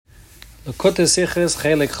Lekutei Sichos,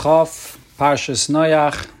 Chelek Chaf, Parshas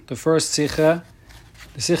Noach, the first Sicha.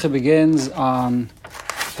 The Sicha begins on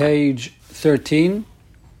page 13.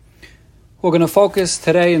 We're going to focus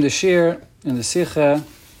today in the Shir, in the Sicha,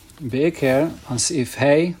 Be'ikher, on Sif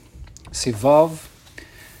Hey, Sif Vav,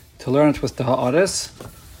 to learn it with the Ha'aris,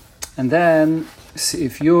 and then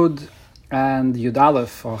Sif Yud and Yud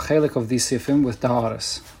Aleph, or Chelek of these Sifim, with the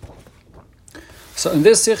Ha'aris. So in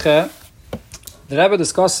this Sicha, the Rebbe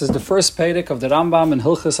discusses the first Perek of the Rambam in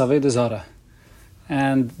Hilchos Avodah Zarah.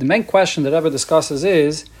 And the main question the Rebbe discusses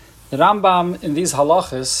is, the Rambam in these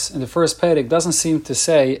halachas, in the first Perek, doesn't seem to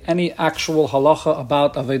say any actual halacha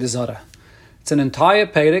about Avodah Zarah. It's an entire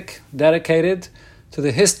Perek dedicated to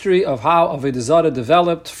the history of how Avodah Zarah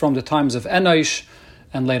developed from the times of Enosh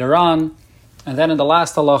and later on. And then in the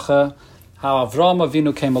last halacha, how Avraham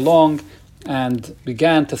Avinu came along and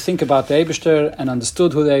began to think about the Eibishter and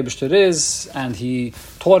understood who the Eibishter is, and he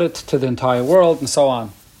taught it to the entire world, and so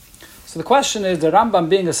on. So the question is, the Rambam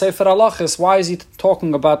being a Sefer Halachos, why is he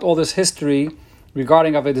talking about all this history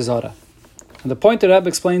regarding Avodah Zarah? And the point the Rebbe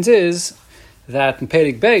explains is that in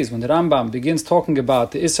Perek Beis, when the Rambam begins talking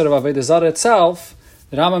about the Isser of Avodah Zarah itself,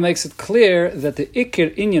 the Rambam makes it clear that the Iker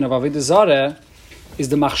Inyan of Avodah Zarah is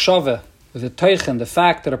the Machshava, the Teichen, the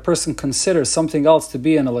fact that a person considers something else to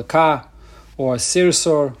be an Elokah, or a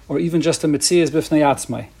sirsor, or even just a metzias b'fnei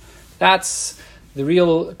atzmai. That's the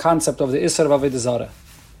real concept of the Isser of Avodah Zarah.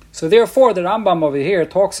 So therefore, the Rambam over here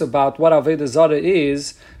talks about what Avodah Zarah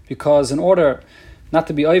is, because in order not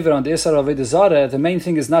to be over on the Isser of Avodah Zarah, the main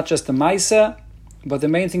thing is not just the Maisa, but the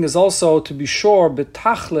main thing is also to be sure,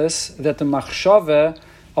 betachlis, that the machshava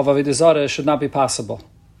of Avodah Zarah should not be possible.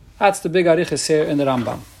 That's the big arichis here in the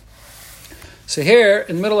Rambam. So here,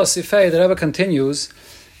 in the middle of Sifei, the Rebbe continues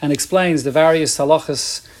and explains the various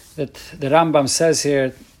halachas that the Rambam says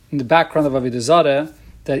here in the background of Avodah Zarah,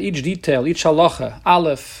 that each detail, each halacha,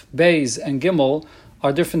 Aleph, Beis, and Gimel,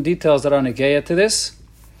 are different details that are negeya to this.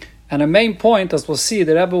 And a main point, as we'll see,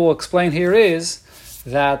 the Rebbe will explain here is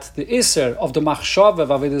that the Isser of the Machshava of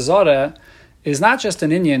Avodah Zarah is not just an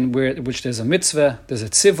inyan which there's a mitzvah, there's a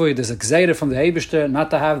tzivui, there's a gzeira from the Eibishter not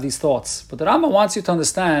to have these thoughts. But the Rambam wants you to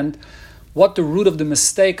understand what the root of the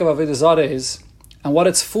mistake of Avodah Zarah is, and what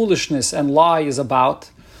its foolishness and lie is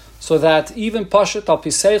about, so that even Pashat al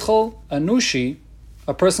Piseichel Anushi,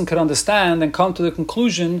 a person can understand and come to the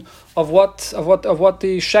conclusion of what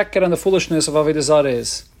the sheker and the foolishness of Avodah Zarah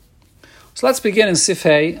is. So let's begin in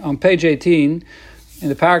Sifhei on page 18 in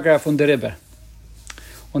the paragraph on the Ribber.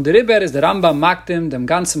 On the Ribber is the Rambam Makdim dem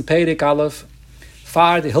ganzen Perek Aleph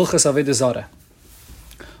far the Hilchos Avodah Zarah.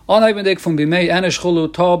 Onheibendig von Bimei Enesh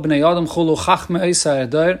Chulu Tob Bnei Adam Chulu Chachme Eisa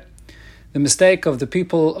Erdor, the mistake of the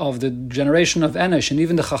people of the generation of Enosh and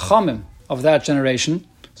even the Chachamim of that generation.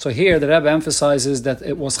 So here the Rebbe emphasizes that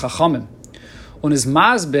it was Chachamim. Und is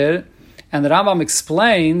Masber, and the Rambam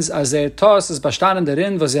explains, as tos is bestanden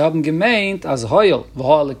darin, was sie haben gemeint, as Heul,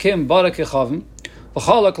 v'hoel lekim barak echavim,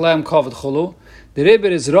 v'cholak lehem kavod chulu, the Rebbe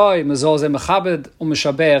is roi, me soll sie mechabed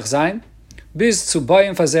meshabeach sein, bis zu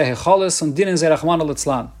bayim fazeh hechalis und dienen sie rachman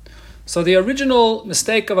al-Itzlan. So the original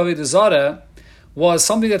mistake of Avodah Zarah was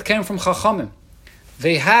something that came from Chachamim.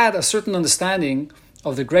 They had a certain understanding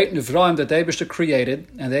of the great Nivraim that the Eibishter created,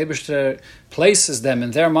 and the Eibishter places them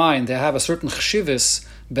in their mind. They have a certain chshivus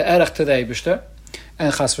be'erech to the Eibishter,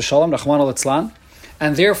 and chas v'shalom, rachman al-Itzlan,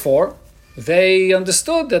 and therefore they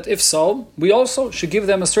understood that if so, we also should give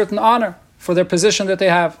them a certain honor for their position that they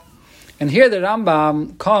have. And here the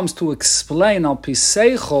Rambam comes to explain al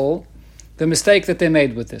piseichel the mistake that they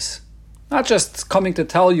made with this. Not just coming to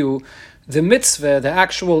tell you the mitzvah, the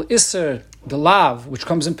actual Isser, the Lav, which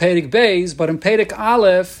comes in Perek Beis, but in Perek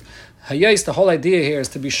Aleph, hayes, the whole idea here is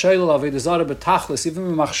to be Sheilul Avodah Zarah b'tachlis, even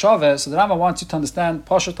in Machshava. So the Rambam wants you to understand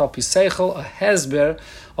Pashat al Piseichel, a hezber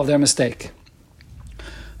of their mistake.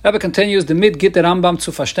 Rebbe continues, the mid git the Rambam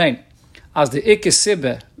zu verstehen. As the Iker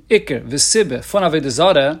v'sibbe von Avodah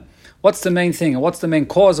Zarah, what's the main thing and what's the main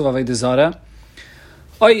cause of Avodah Zarah?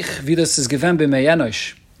 Euch, wie das ist gewesen b'mei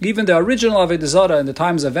Enosh. Even the original Avodah Zarah in the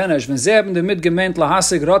times of Enosh, when they haben damit gemeint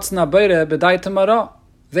lahasig rotzen abeire bedaitem ara,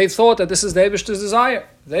 they thought that this is the Eibishter's desire.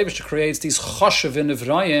 The Eibishter creates these choshev in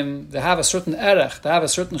Evrayim. They have a certain erech, they have a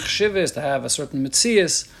certain chshivus, they have a certain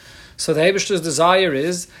metzias. So the Eibishter's desire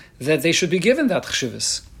is that they should be given that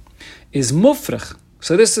chshivus. Is mufrich.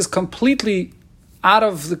 So this is completely out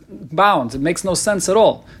of the bounds. It makes no sense at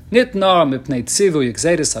all. Nit nor mipnei tzivu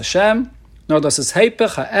yigzeris Hashem, nor das is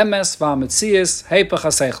heipech ha'emes va'ametzias heipech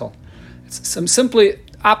ha'seichel. It's simply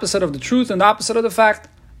opposite of the truth and the opposite of the fact,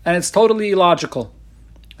 and it's totally illogical.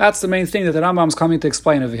 That's the main thing that the Rambam is coming to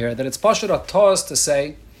explain over here, that it's Pashat Atos to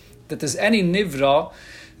say that there's any nivra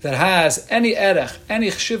that has any erech, any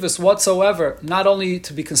chshivus whatsoever, not only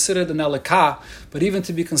to be considered an elikah, but even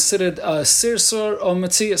to be considered a sirsur or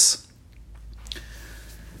metzias.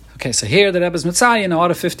 Okay, so here the Rebbe is Mitzayin in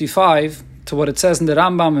order 55 to what it says in the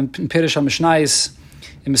Rambam in Pirish HaMishnayis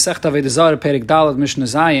in Masechta Avodah Zarah Perik Dalad Mishnah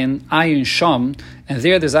Zayin Ayin Sham, and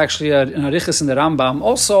there's actually an arichas in the Rambam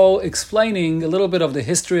also explaining a little bit of the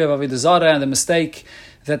history of Avodah Zarah and the mistake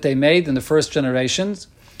that they made in the first generations.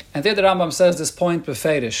 And there the Rambam says this point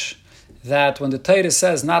beferish, that when the Torah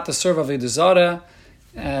says not to serve Avodah Zarah,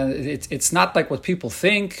 it's not like what people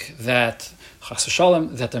think, that Chas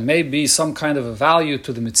v'shalom, that there may be some kind of a value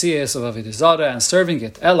to the mitzias of Avodah Zarah and serving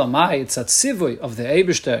it. Elamai, it's a tzivui of the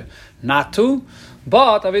Eibishter not to.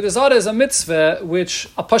 But Avodah Zarah is a mitzvah which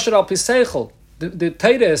a pasher al piseichel. The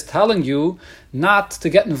Torah is telling you not to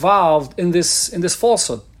get involved in this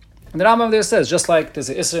falsehood. And the Rambam there says, just like there's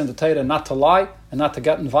an issur in the Torah not to lie and not to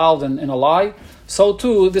get involved in a lie, so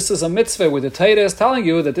too this is a mitzvah where the Torah is telling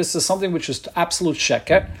you that this is something which is absolute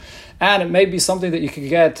sheker, and it may be something that you could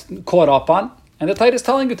get caught up on. And the Torah is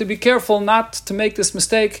telling you to be careful not to make this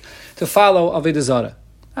mistake to follow Avodah Zarah.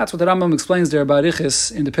 That's what the Rambam explains there about Riches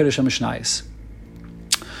in the Pirish HaMishnayis.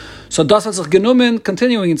 So das hat sich genommen,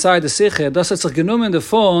 continuing inside the Siche, das hat sich genommen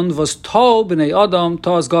davon, was to b'nei Adam,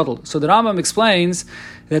 to as Gadol. So the Rambam explains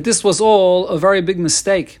that this was all a very big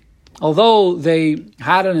mistake. Although they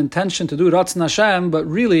had an intention to do Ratzon Hashem, but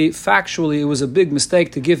really, factually, it was a big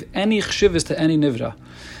mistake to give any chshivas to any nivra.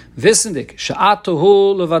 Wissendig,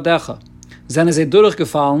 she'atohu levadecha. Zijn ze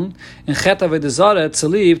durchgefallen in Chet Avodah Zarah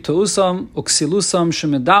tzelieb teusam uksilusam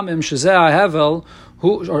shemedamim shezeh hahevel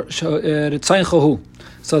hu ritzayncho hu.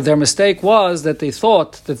 So their mistake was that they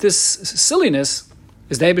thought that this silliness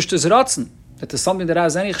is the Eibishter's Ratzon, that there's something that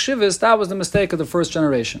has any chshivas. That was the mistake of the first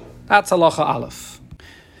generation. That's halacha aleph.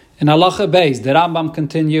 In halacha beis, the Rambam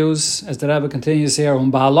continues, as the Rebbe continues here,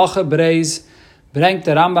 halacha beis bringt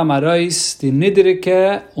der Rambam arois die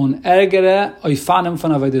niedrige und ärgere Eufanim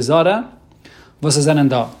von Avodah Zarah. Was is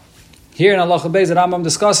da? Here in halacha beis, the Rambam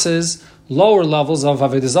discusses lower levels of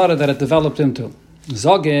Avodah Zarah that it developed into.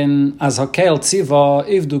 Zogin as hakel tziva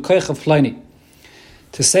ivdu koichav pleini.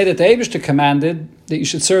 To say that the Eibishter commanded that you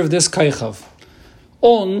should serve this koichav.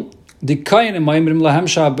 On the kohenim ma'imrim lahem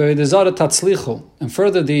she'avodah zarah tatzlichu. And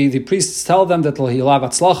further, the priests tell them that he'll have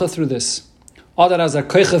atzlacha through this. Other as a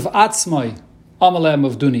koichav atzmai amalem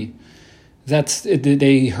of duni. That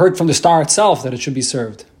they heard from the star itself that it should be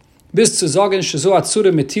served. Bis zu zogin shezu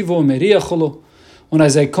atzure metivo meriachulu. When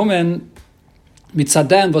as they come in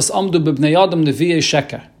mitzadem was amdu b'bnei adam nevi'ei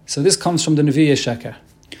sheker. So this comes from the nevi'ei sheker.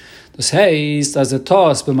 Das heißt, as a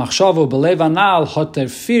tos b'machshavo b'lev anal hot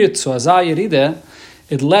firt zu azay yeride,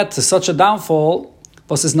 it led to such a downfall,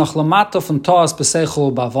 was is nach lamato von tos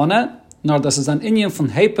b'seichel b'avone, nor das is an inyan von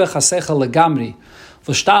hepech haseichel legamri,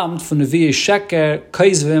 was stammt von nevi'ei sheker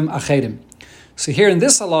kaizvim achedim. So here in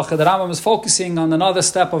this halacha, the Rambam is focusing on another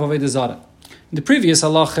step of Avodah Zarah. In the previous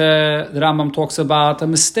halacha, the Rambam talks about a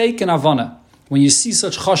mistake in avona. When you see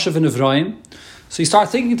such chashav in Evrayim, so you start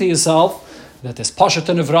thinking to yourself that there's pashat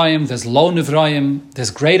in Evrayim, there's low Evrayim, there's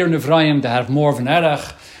greater Evrayim, they have more of an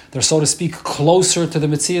erech, they're, so to speak, closer to the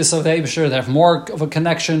Metzias of the Eibusher, they have more of a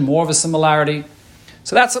connection, more of a similarity.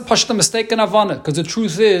 So that's a pashat mistake in Havana, because the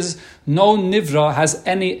truth is, no Nivra has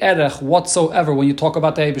any erech whatsoever when you talk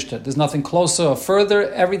about the Eibusher. There's nothing closer or further,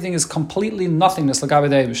 everything is completely nothingness like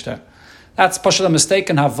the Eibusher. That's pashat mistake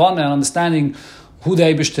in Havana and understanding who the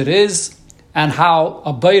Eibusher is, and how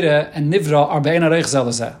a Beire and Nivra are Be'en HaReich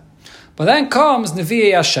Zelazeh. But then comes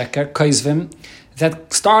Nevi'ei HaSheker, Kaizvim,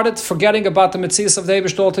 that started forgetting about the Metzias of the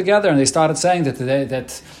Eibishter altogether, and they started saying that the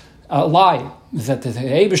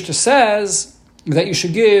Eibishter says that you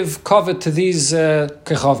should give covet to these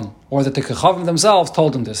Kechavim, or that the Kechavim themselves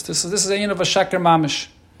told them this. This is a yin of a Sheker Mamish.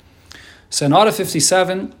 So in order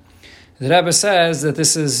 57, the Rebbe says that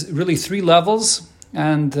this is really 3 levels,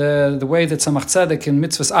 and the way that Tzemach Tzedek in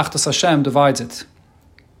Mitzvahs Achtos Hashem divides it.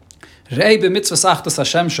 Rei b'mitzvahs Achtos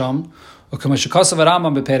Hashem shom, ukema shekasav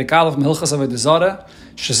Rambam b'perik Aleph mehilchas Avodah Zarah,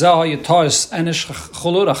 shezeh ha'yitois enish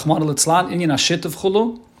chulu, Rachmana litzlan, inyan hashitav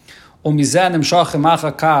chulu, umizeh nimshach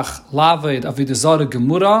imacha kach laved Avodah Zarah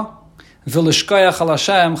gemura, v'lishkoyach al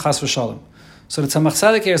Hashem chas v'shalom. So the Tzemach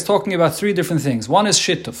Tzedek here is talking about 3 different things. One is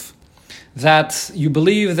shituf, that you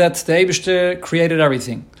believe that the Eibishter created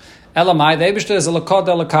everything. Elamai, the Eibishter is a lakod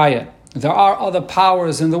elakaya. There are other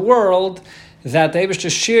powers in the world that the Eibishter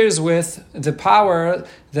shares with the power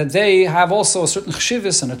that they have also a certain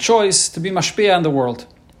chshivus and a choice to be mashpia in the world.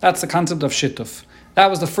 That's the concept of shituf. That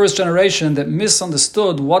was the first generation that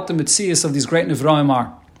misunderstood what the mitzias of these great Nevraim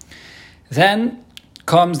are. Then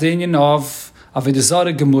comes the union of Avodah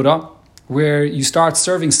Zarah Gemura, where you start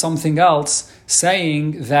serving something else, saying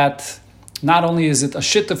that not only is it a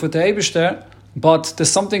shittuf with the Eibishter, but there's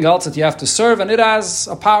something else that you have to serve, and it has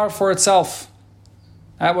a power for itself.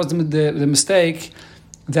 That was the mistake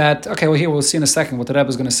that, okay, well, here we'll see in a second what the Rebbe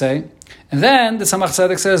is going to say. And then the Tzemach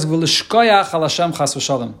Tzedek says, "V'lishkoyach al Hashem chas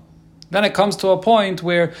v'shalom." Then it comes to a point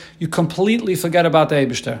where you completely forget about the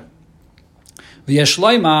Eibishter. V'yesh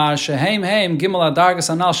loymar sheheim heim gimel adargas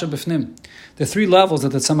anal shebifnim. The three levels that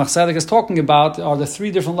the Tzemach Tzedek is talking about are the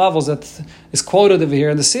three different levels that is quoted over here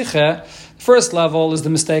in the Sikha. The first level is the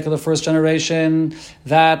mistake of the first generation,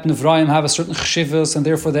 that Nevraim have a certain chshivus, and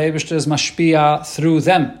therefore the Eibishter is mashpia through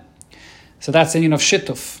them. So that's the union of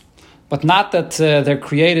shittuf. But not that they're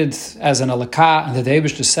created as an alakah, and that the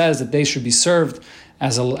Eibishter says that they should be served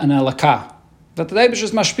as an alakah. That the Eibishter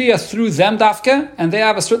is mashpia through them dafke, and they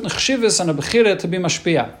have a certain chshivus and a bechira to be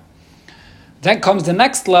mashpia. Then comes the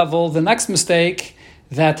next level, the next mistake,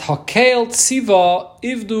 that hakel tziva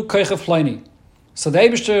ivdu koichev ploini. So the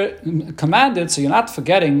Eibishter commanded, so you're not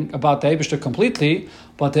forgetting about the Eibishter completely,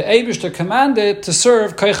 but the Eibishter commanded to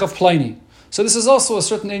serve koichev ploini. So this is also a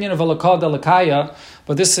certain union of alakah delakaya,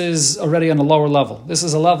 but this is already on a lower level. This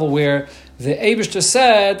is a level where the Eibishter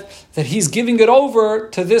said that he's giving it over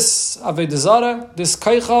to this avodah zarah, this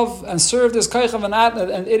koichev, and serve this koichev,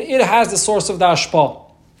 and it has the source of the ashpah.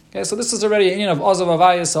 Okay, so this is already a union of Ozav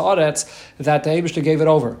Avayas Haaretz that the Eibishter gave it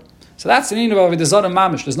over. So that's the union of Avodah Zarah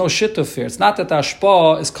Mamish. There's no shittuf here. It's not that the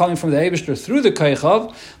Ashpah is coming from the Eibishter through the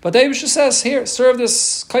Koichav, but the Eibishter says, here, serve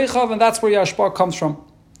this Koichav, and that's where your Ashpah comes from.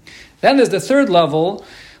 Then there's the third level,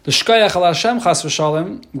 the Shkoyach al Hashem Chas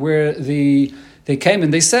V'Shalom, where they came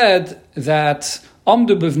and they said that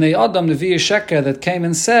Amdu B'vnei Adam Nevi Sheker, that came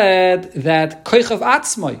and said that Koichav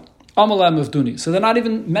Atzmai Amalam Avduni. So they're not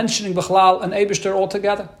even mentioning B'chlal an Eibishter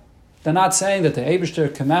altogether. They're not saying that the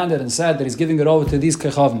Eibishter commanded and said that he's giving it over to these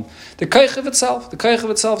Koichavim. The Koichav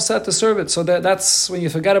itself said to serve it. So that's when you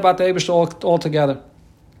forget about the Eibishter altogether.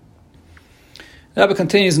 The Rebbe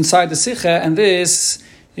continues inside the Sikha, and this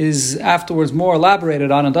is afterwards more elaborated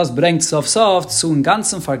on, and does bring soft zu in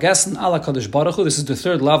ganzen vergessen ala Kadosh Baruch Hu. This is the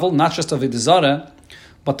third level, not just of Avodah Zarah,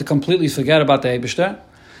 but to completely forget about the Eibishter.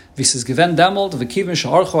 Vis is given demelt, v'kivin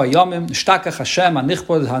she'archu hayamim, shtakach Hashem,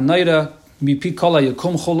 anichpod ha'neira, mipi kol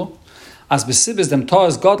ha'yakum chulu. As besibis dem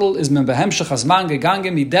Toas Godel is men behemshach hazman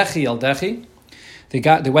gegangen midechi al dechi.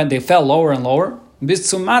 They fell lower and lower. Bis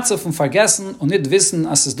zum Matze von vergessen und nicht wissen,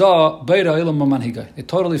 as es da beide Olam manhiga. They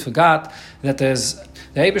totally forgot that there's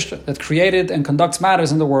the Eibishter that created and conducts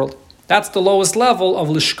matters in the world. That's the lowest level of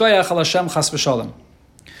lishkoyach al Hashem chas v'shalom.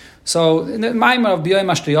 So in the Maimer of B'yoy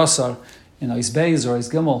Mashtei Yosar, his Beis or his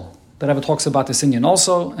Gimel, the Rebbe talks about this Inyan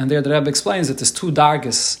also, and there the Rebbe explains that there's two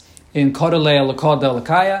dargas in Korelei Alakad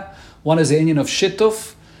Delakaya. One is the Inyan of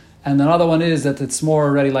Shittuf, and another one is that it's more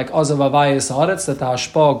already like Ozav Avayas Haaretz, that the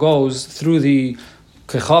Hashpah goes through the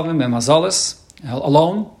Kechavim and Mazalis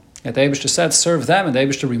alone. That the Eibishter said, serve them, and the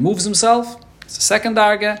Eibishter removes himself. It's the second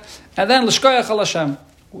darga. And then L'shkoyach al Hashem.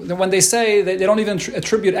 When they say they don't even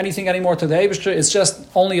attribute anything anymore to the Eibishter, it's just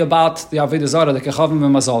only about the Avodah Zarah, the Kechavim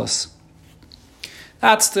and Mazalis.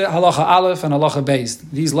 That's the Halacha Aleph and Halacha Beis,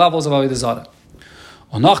 these levels of Avodah Zarah.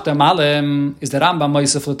 Und nach dem Allem is der Rambam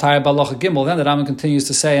Moisef l'tayr b'Halacha Gimel. Then the Rambam continues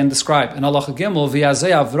to say and describe in Halacha Gimel,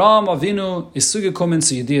 v'yazeh Avram Avinu is zugekommen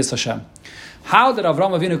zu Yedias Hashem. How did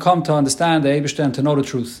Avram Avinu come to understand the Eibishter and to know the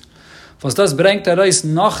truth? Was das bringt reis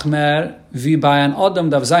noch mehr wie bei ein Adam,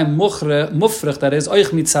 der sein mufrich, that is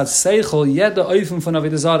euch mit zat seichel jede Eufen von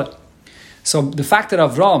Avodah Zarah. So the fact that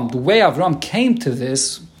Avram, the way Avram came to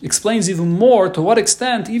this, explains even more to what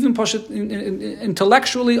extent even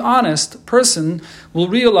intellectually honest person will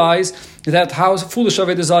realize that how foolish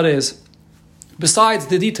Avodah Zarah is. Besides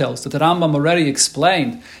the details that the Rambam already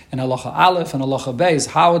explained in Halacha Aleph and Halacha Beis,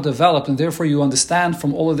 how it developed, and therefore you understand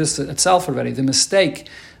from all of this itself already the mistake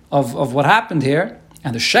of what happened here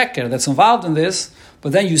and the sheker that's involved in this.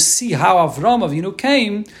 But then you see how Avram Avinu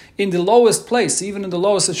came in the lowest place, even in the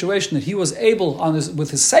lowest situation, that he was able with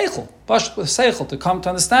his seichel to come to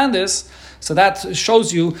understand this. So that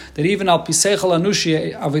shows you that even al pi seichel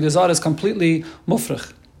anushi Avodah Zarah is completely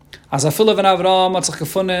mufrich. As afilu ben Avram hat sich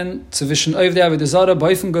gefunden zwischen Ovdei Avodah Zarah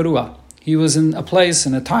b'ofen gerua. He was in a place,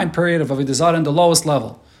 in a time period of Avodah Zarah in the lowest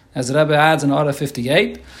level. As the Rebbe adds in Orah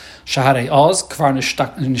 58, Shaharei Oz kvar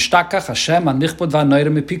nishtakach Hashem anichbod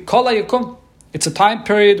v'anoira mipi kol hayakum. It's a time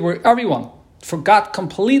period where everyone forgot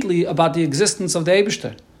completely about the existence of the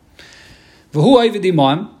Eibishter. V'hu oived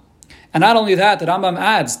imam, and not only that, the Rambam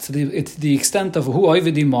adds to the extent of who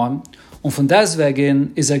oived imam, und von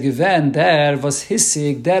deswegen is gewähnt der, was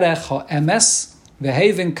hissig derech ha-emes,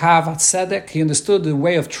 v'heven kav ha-tzedek. He understood the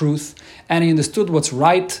way of truth, and he understood what's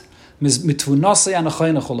right,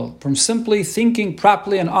 from simply thinking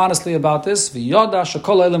properly and honestly about this,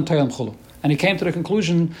 and he came to the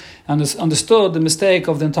conclusion and understood the mistake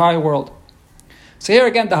of the entire world. So here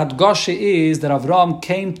again, the Hadgasha is that Avram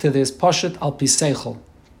came to this Poshet al Piseichel,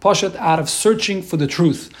 Poshet out of searching for the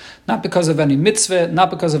truth, not because of any mitzvah, not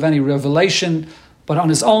because of any revelation, but on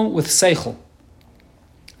his own with Seichel.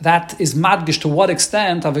 That is madgish to what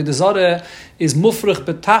extent Avodah Zarah is mufrich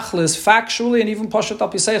betachlis factually and even Poshet al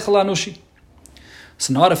Piseichel anushi.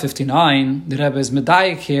 So in order 59, the Rebbe is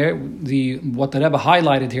medayik here, what the Rebbe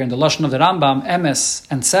highlighted here in the Lashon of the Rambam, Emes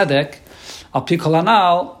and Tzedek, al pi kol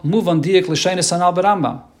hanal, move on diak l'sheinis anal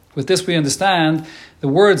berambam. With this we understand the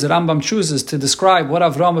words that Rambam chooses to describe what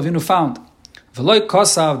Avram Avinu found. V'loi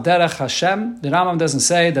kosav derech Hashem, the Rambam doesn't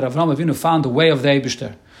say that Avram Avinu found the way of the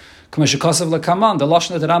Eibishter. K'ma shekosav l'kaman, the Lashon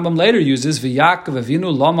that the Rambam later uses, v'Yaakov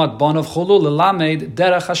Avinu lomad bonav chulu l'lamed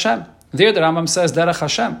derech Hashem. There the Rambam says derech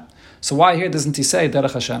Hashem. So why here doesn't he say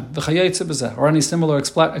derech Hashem? V'chayetze b'zeh, or any similar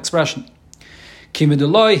expression. Ki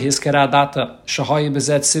miduloi hiskera data shahoyi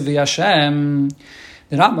b'zeh tzivi Hashem.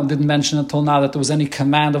 The Rambam didn't mention until now that there was any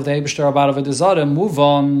command of the Eibishter about Avodah Zarah. Move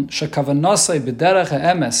on. Shekavanosei b'derech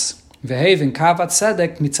ha'emes v'hevin kavat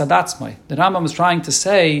tzedek mitzadatzmai. The Rambam is trying to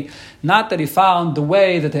say not that he found the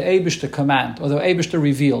way that the Eibishter command or the Eibishter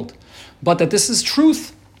revealed, but that this is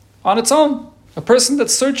truth on its own. A person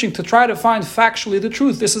that's searching to try to find factually the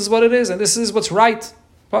truth, this is what it is, and this is what's right.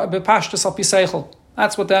 B'pashtus al pi seichel.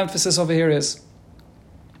 That's what the emphasis over here is.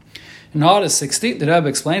 In order 60, the Rebbe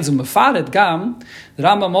explains, the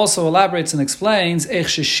Rambam also elaborates and explains,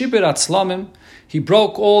 he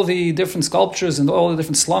broke all the different sculptures and all the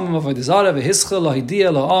different slumim of Avodah Zarah, v'hischel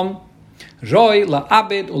lahidiyah la'am, roi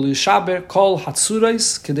la'abed u'lishaber kol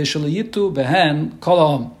hatzurais, kedei shelayitu behen kol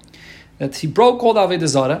ha'am. That he broke all the Avodah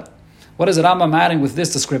Zarah. What is the Rambam adding with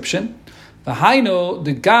this description? V'hainu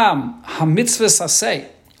the gam hamitzvah saseh,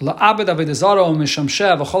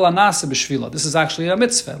 this is actually a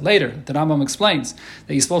mitzvah. Later, the Rambam explains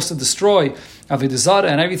that you're supposed to destroy Avodah Zarah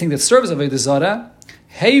and everything that serves Avodah Zarah.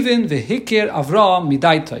 Havin v'hikir Avram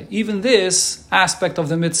midaitai. Even this aspect of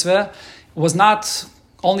the mitzvah was not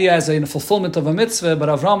only as a fulfillment of a mitzvah, but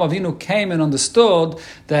Avram Avinu came and understood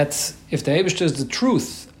that if the Eibishter is the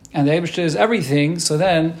truth and the Eibishter is everything, so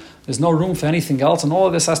then there's no room for anything else, and all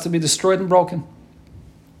of this has to be destroyed and broken.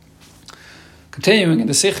 Continuing in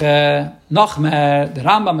the Sikha, Nochmer, the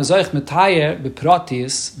Rambam is euch metayer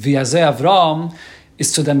bepratis, v'yazeh Avram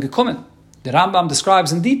is to them gekommen. The Rambam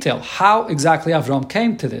describes in detail how exactly Avram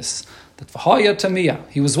came to this. That v'hoya tamiyah,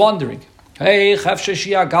 he was wondering, hey,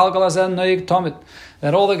 chefsheshiyah galgal azen noyig tomit,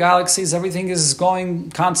 that all the galaxies, everything is going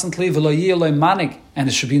constantly, v'lo yih manig, and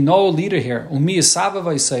there should be no leader here. Umi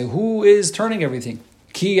yisav say, who is turning everything?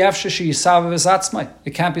 Ki efsheshi yisav v'zatzmai,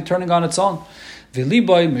 it can't be turning on its own. Like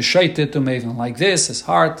this, his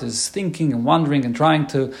heart is thinking and wondering and trying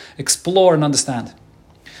to explore and understand.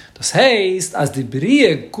 Das heißt, as die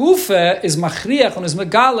Brie Gufe is machriach und is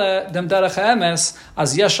megale dem derech ha'emes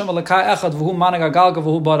as yeshem alakai echad v'hu manag agalga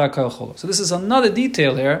v'hu barak ha'chol. So this is another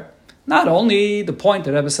detail here. Not only the point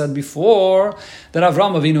that Rebbe said before, that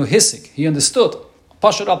Avram Avinu Hisik, he understood,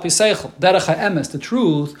 Pashat al Piseichel, derech ha'emes, the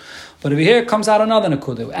truth, but over here comes out another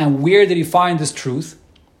nekudah. And where did he find this truth?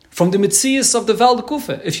 From the mitzias of the Welt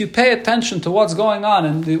Kufa. If you pay attention to what's going on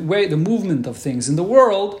and the way, the movement of things in the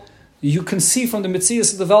world, you can see from the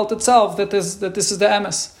mitzias of the Welt itself that this is the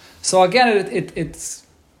emes. So again, it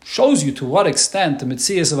shows you to what extent the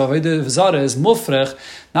mitzias of Avodah Zarah is mufrech,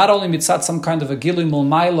 not only mitzat some kind of a gilui mul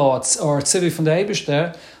mailo or tzivi from the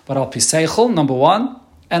Eibishter, but al piseichel, number one,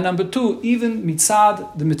 and number two, even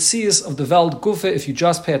mitzad the mitzias of the Welt Kufa, if you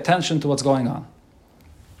just pay attention to what's going on.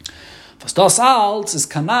 Was das alt is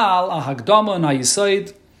kanal a hagdama na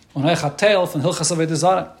yisoid und hatel von hilchas Avodah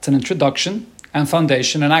Zarah. It's an introduction and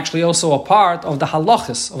foundation, and actually also a part of the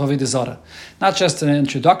halachas of Avodah Zarah. Not just an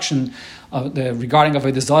introduction regarding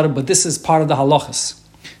Avodah Zarah, but this is part of the halachas.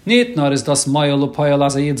 Nicht nur is das moyel upoyel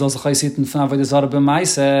as a yid soll sich heisiten von Avodah Zarah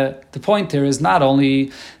b'maise. The point here is not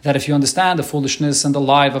only that if you understand the foolishness and the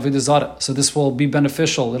lie of Avodah Zarah, so this will be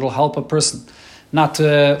beneficial, it'll help a person not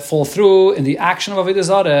to fall through in the action of Avodah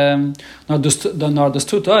Zarah, nor das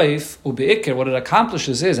tut oif, ubeikir, what it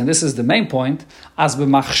accomplishes is, and this is the main point, as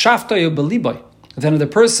b'machshavtoi ubeliboy, then the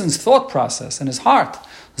person's thought process and his heart,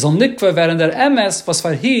 soll nikve werden der emes, was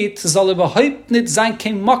verhiet, soll überhaupt nicht sein,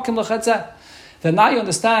 kein mokim lechatzeh. Then now you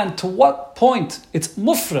understand to what point it's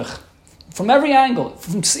mufrich, from every angle,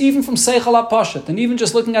 even from Seichel HaPashat, and even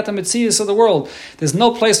just looking at the Metzias of the world, there's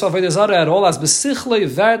no place for Avodah Zarah at all, as besichlei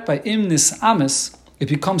vert by imnis amis, it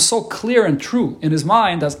becomes so clear and true in his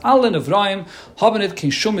mind as alle nevraim haben it kin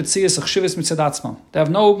shum mitzias achshivas mitzadatzmam. They have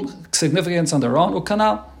no significance on their own,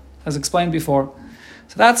 ukanal, as explained before.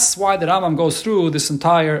 So that's why the Rambam goes through this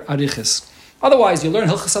entire arichis. Otherwise, you learn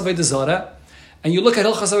Hilchas Avodah Zarah, and you look at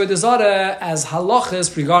Hilchas Avodah Zarah as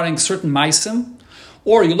halachas regarding certain maisim,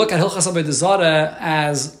 or you look at Hilchas Avodah Zarah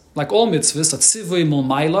as, like all mitzvahs, a tzivui mul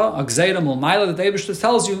maila, a gzeira mul maila, that the Eibishter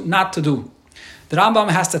tells you not to do. The Rambam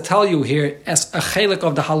has to tell you here, as a chelek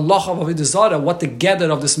of the halacha of Avodah Zarah, what the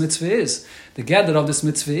gather of this mitzvah is. The gather of this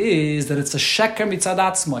mitzvah is that it's a sheker mitzad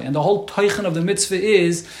atzmai, and the whole teichen of the mitzvah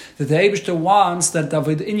is that the Eibishter wants that the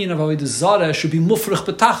inyan of Avodah Zarah should be mufrich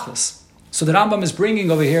betachlis. So the Rambam is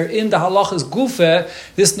bringing over here in the halachas gufe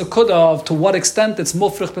this nekuda of to what extent it's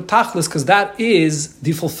mufrich betachlis, because that is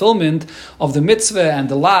the fulfillment of the mitzvah and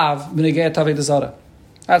the lav b'negei Avodah Zarah.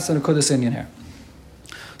 That's the nekudas inyan here.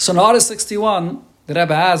 So in Order 61, the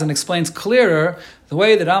Rebbe has and explains clearer the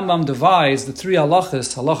way the Rambam divides the three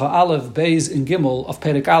halachas, halacha Aleph, Beis, and Gimel of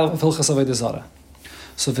Perek Aleph of Hilchas Avodah Zarah.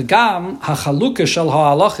 So v'gam hachalukah shel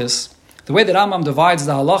ha'halachas, the way the Rambam divides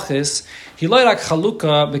the halachas, he loirak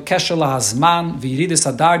chalukah b'kesher lahazman v'yiridis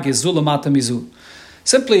adar gezu lamata mizu.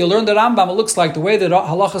 Simply, you learn the Rambam, it looks like the way the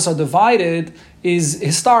halachas are divided is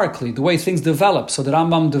historically, the way things develop. So the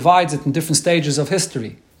Rambam divides it in different stages of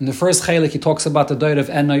history. In the first chelek, he talks about the Doir of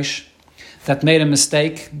Enosh that made a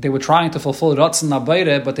mistake. They were trying to fulfill Ratzon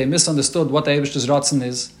Abayre, but they misunderstood what the Eibishter's Ratzon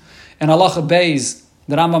is. In Halacha Beis,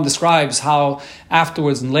 the Rambam describes how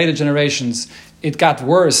afterwards, in later generations, it got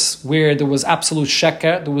worse, where there was absolute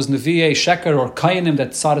sheker. There was Nevi'ei sheker or Kainim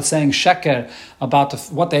that started saying sheker about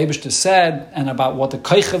what the Eibishter said and about what the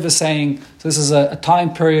Kaichev is saying. So this is a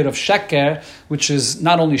time period of sheker, which is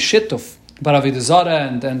not only shittuf, but Avodah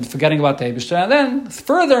Zarah and forgetting about the Eibishter. And then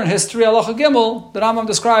further in history, Halacha Gimel, the Rambam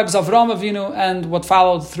describes Avram Avinu and what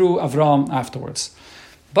followed through Avram afterwards.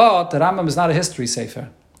 But the Rambam is not a history sefer.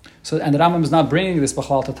 And the Rambam is not bringing this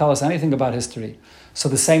B'chlal to tell us anything about history. So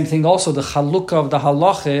the same thing also, the chalukah of the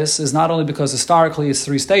halachis is not only because historically it's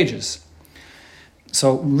three stages.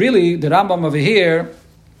 So really, the Rambam over here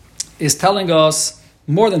is telling us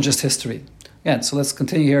more than just history. Again, so let's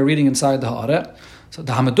continue here reading inside the Ha'areh. So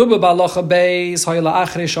the Hamaduba ba'alacha beis ha'ila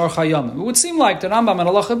achre shar chayamim. It would seem like the Rambam and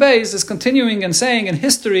Halacha beis is continuing and saying in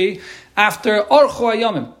history after Orchu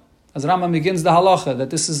Hayamim, as the Rambam begins the halacha, that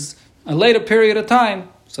this is a later period of time.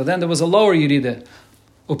 So then there was a lower Yerida.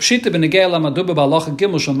 Upshita b'negei la'maduba ba'alacha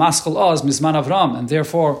gimel shel maschal oz mizman Avram, and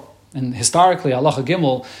therefore, and historically, Halacha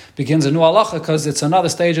Gimel begins a new halacha because it's another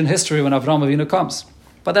stage in history when Avram Avinu comes.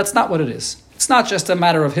 But that's not what it is. It's not just a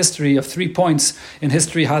matter of history, of 3 points in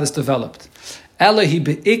history, how this developed. The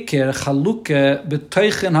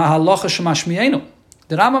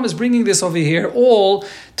Rambam is bringing this over here all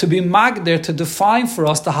to be magder, to define for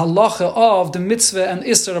us the halacha of the mitzvah and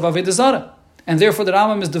isser of Avodah Zarah. And therefore the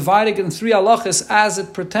Rambam is dividing it in 3 halachas as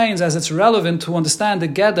it pertains, as it's relevant to understand the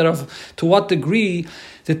gather of to what degree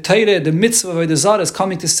the Torah, the mitzvah of Avodah Zarah is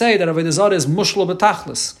coming to say that Avodah Zarah is mushlo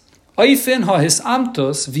betachlis.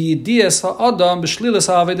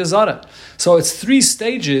 So it's 3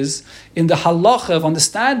 stages in the halacha of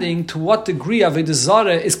understanding to what degree Avodah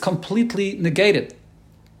Zarah is completely negated.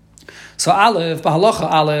 So Aleph, b'halacha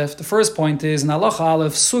Aleph, the first point is in halacha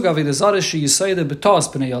Aleph, sug Avodah Zarah she yisayda b'tos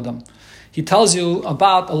b'nei Adam. He tells you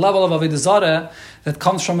about a level of Avodah Zarah that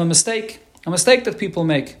comes from a mistake that people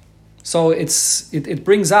make. So it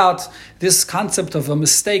brings out this concept of a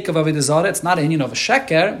mistake of Avodah Zarah. It's not an inyan of a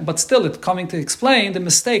sheker, but still it's coming to explain the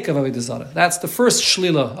mistake of Avodah Zarah. That's the first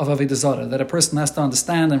shlila of Avodah Zarah that a person has to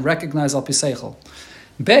understand and recognize al pi seichel.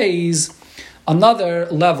 Beis, another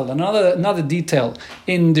level, another detail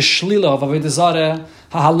in the shlila of Avodah Zarah,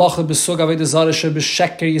 ha'halacha b'sug Avodah Zarah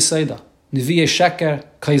she'b'sheker yisayda. Nevi'ei sheker,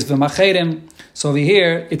 kais v'macherim. So over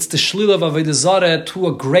here, it's the shlila of Avodah Zarah to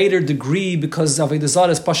a greater degree because Avodah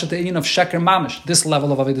Zarah is pashat the inyan of sheker mamish, this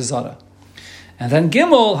level of Avodah Zarah. And then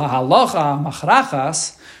Gimel, ha'halacha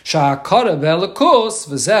machrachas, sha'akara be'elakus,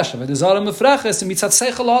 v'zesh, Avodah Zarah mefreches, mitzat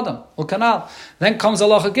seichel adam, or kanal. Then comes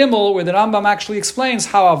halacha Gimel, where the Rambam actually explains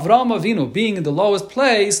how Avram Avinu, being in the lowest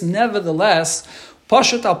place, nevertheless,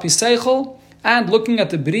 pashat al pi seichel, and looking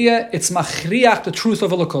at the Bria, it's machriach, the truth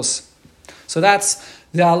of Elokus. So that's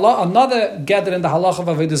another gather in the halacha of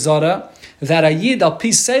Avodah Zarah, that a yid al pi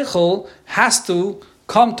seichel has to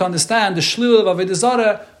come to understand the shlil of Avodah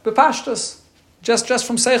Zarah bepashtus, just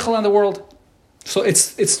from seichel and the world. So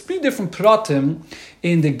it's 3 different pratim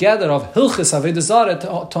in the gather of hilchis Avodah Zarah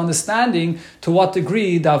to understanding to what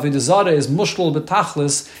degree the Avodah Zarah is mushal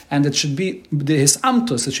betachlis, and it should be his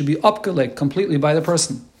amtus, it should be upgelegt completely by the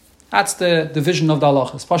person. That's the division of the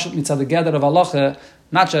halacha. It's pashat mitzad the gather of halacha,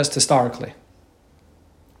 not just historically.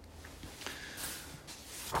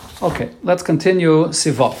 Okay, let's continue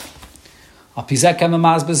Sivov.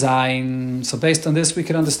 So based on this, we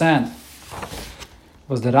can understand.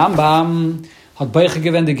 Was the Rambam had Beiche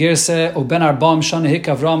given the Girse of Ben Arbam Shana Hik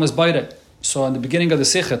Avram is Beire. So in the beginning of the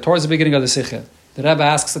Sikha, towards the beginning of the Sikha, the Rebbe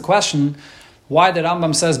asks the question, why the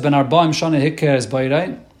Rambam says Ben Arbam Shana Hik is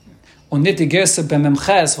Beire, and not the Girse Ben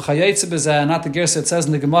Memches v'Chayetze B'Zeh, not the Girse it says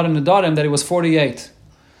in the Gemara in the Nedarim that he was 48.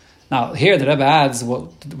 Now here the Rebbe adds,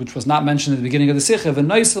 which was not mentioned at the beginning of the Sikha,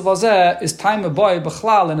 v'Noisav Azeh is time a boy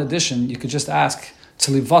B'chlal. In addition, you could just ask,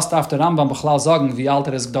 till he vast after Rambam B'chlal sagen, wie alt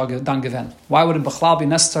is dan gewen. Why would it B'chlal be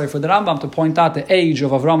necessary for the Rambam to point out the age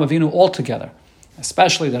of Avram Avinu altogether?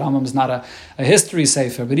 Especially the Rambam is not a history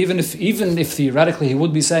sefer, but even if theoretically he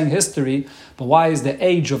would be saying history, but why is the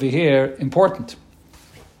age over here important?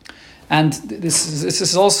 And this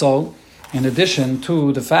is also in addition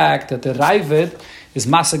to the fact that the Ravid is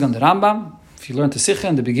masig on the Rambam. If you learn the Sikha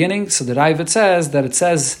in the beginning, so the Ravid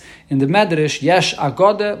says in the Medrash, Yesh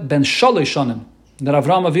Agode ben Sholosh Shonim, that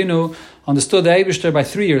Avram Avinu understood the Eibishter by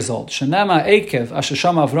 3 years old. Shenema Eikev, Asher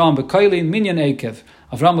Shama Avram Bekoili Minyan Eikev.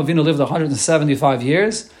 Avram Avinu lived 175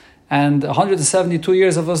 years, and 172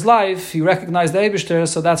 years of his life, he recognized the Eibishter,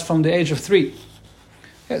 so that's from the age of 3.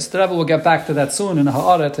 Yes, the Rebbe will get back to that soon in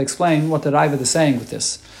Ha'ara to explain what the Ravid is saying with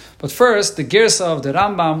this. But first, the Girsa of the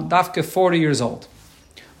Rambam, Dafke 40 years old.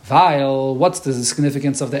 Weil, what's the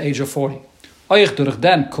significance of the age of 40? Euch durch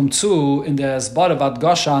dem kommt zu in der Zbara Bad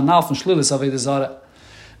Gosha anal von Schlilis Avei Zara.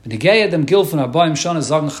 Wenn die Gehe dem Gil von Arboim schon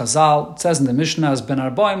sagen Chazal, it says in the Mishnah as Ben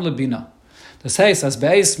Arboim Lebina. Das heißt, als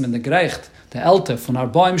Beis mit der Gerecht, der Älter von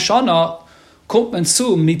Arboim Shana, kommt man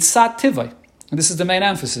zu Mitzat Tivai. And this is the main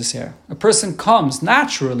emphasis here. A person comes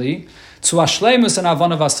naturally to Ashlemus and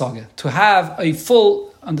Avana Vasage, to have a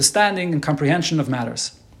full understanding and comprehension of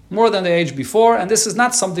matters, more than the age before. And this is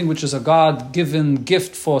not something which is a God-given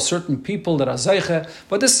gift for certain people that are zeiche,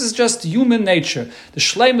 but this is just human nature. The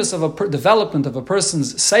shleimus of development of a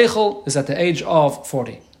person's seichel is at the age of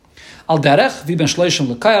 40. Al derech, wie ben shleishim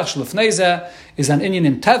lekayach shlefneze, is an inyan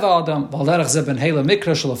in teva adam, val derech ze ben hele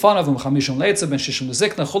mikra shlefanav, chamishim leitze, ben shishim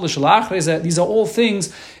lezikna, chule shlachreze. These are all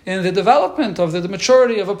things in the development of the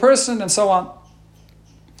maturity of a person and so on.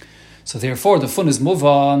 So therefore, the fun is move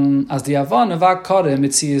on as the Avan of Akkare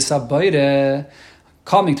Mitzias Abayre,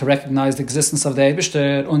 coming to recognize the existence of the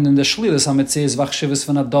Eibishter, and in the Shlilas HaMitzias Vachshivas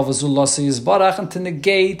Van Adava Zulasi is Barach, and to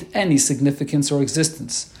negate any significance or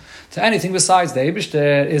existence to anything besides the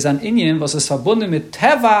Eibishter is an inyan was is verbunden mit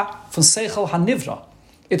Teva von Seichel HaNivra.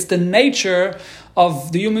 It's the nature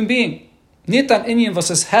of the human being. Nicht an inyan was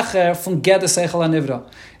is hecher von Gede Seichel HaNivra.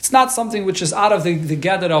 It's not something which is out of the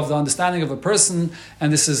gather of the understanding of a person,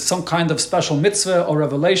 and this is some kind of special mitzvah or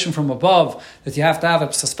revelation from above, that you have to have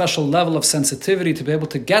a special level of sensitivity to be able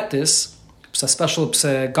to get this, a special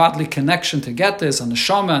godly connection to get this, and the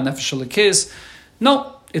Neshama and Nefesh Elokis.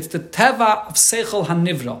 No, it's the Teva of Seichel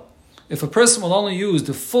HaNivra. If a person will only use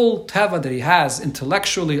the full Teva that he has,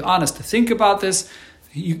 intellectually honest, to think about this,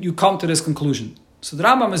 you come to this conclusion. So the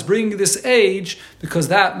Rambam is bringing this age because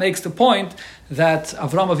that makes the point that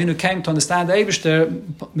Avram Avinu came to understand the Eibishter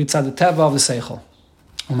mitzad the Teva of the Seichel.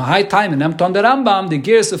 A high time and on the Rambam, the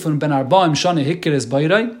Girsa from Ben Arbaim Shani Hikir is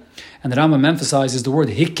Bayrei, and the Rambam emphasizes the word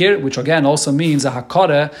Hikir, which again also means a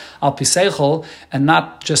Hakare al Pi Seichel, and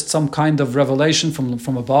not just some kind of revelation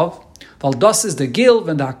from above. Weil das is the Gil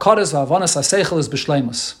when the Hakares v'Avanas HaSeichel is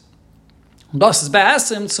B'Shleimus. Und das ist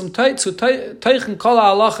be'asim zu teichen kol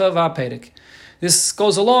ha'alacha v'ha'perik. This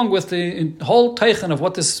goes along with the whole teichen of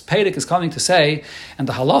what this Pedic is coming to say, and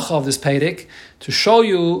the halacha of this Pedic, to show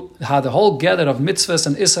you how the whole gather of mitzvahs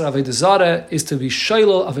and isra avodah zarah is to be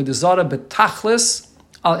shoylel avodah zarah betachlis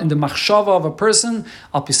in the machshava of a person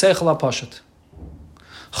al piseichel apashat.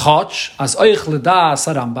 Chach as oich leda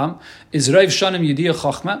sarambam is reiv shanim yediyah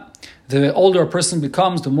chachma. The older a person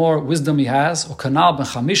becomes, the more wisdom he has. Or kanal ben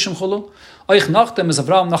chamishim chulu. Oich nachtem is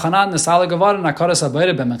Avram Nachanan nesale gevaran akaras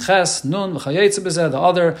abayre ben menches nun v'chayetze bezeh. The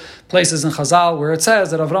other places in Chazal where it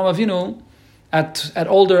says that Avram Avinu at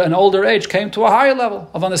an older age came to a higher level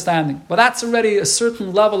of understanding. But that's already a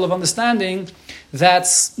certain level of understanding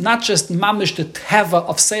that's not just mamish the teva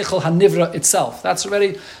of Seichel HaNivra itself. That's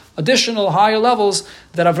already additional higher levels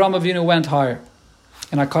that Avram Avinu went higher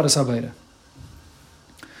in akaras abayre.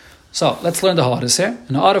 So let's learn the Ha'aris here.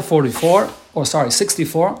 In Ha'ara 64,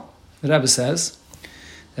 the Rebbe says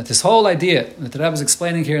that this whole idea that the Rebbe is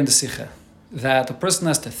explaining here in the Sikha, that a person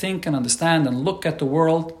has to think and understand and look at the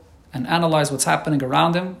world and analyze what's happening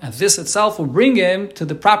around him, and this itself will bring him to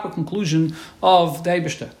the proper conclusion of the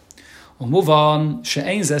Eibishter. We'll move on.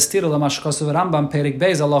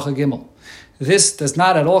 This does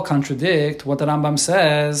not at all contradict what the Rambam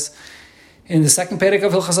says In the second perek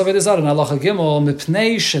of Hilchas Avodah Zarah, in Halacha Gimel,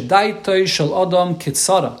 Mipnei Shedaitoi Shel Adam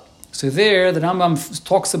Kitzara. So there, the Rambam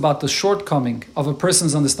talks about the shortcoming of a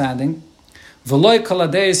person's understanding. Not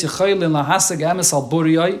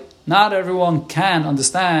everyone can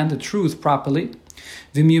understand the truth properly.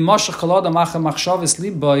 If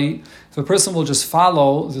a person will just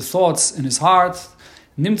follow the thoughts in his heart,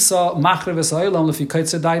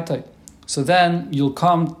 so then you'll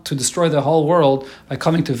come to destroy the whole world by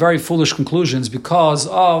coming to very foolish conclusions because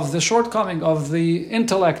of the shortcoming of the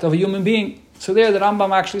intellect of a human being. So there the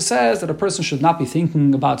Rambam actually says that a person should not be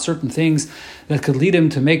thinking about certain things that could lead him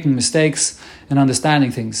to making mistakes and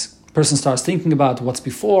understanding things. A person starts thinking about what's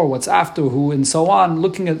before, what's after, who, and so on,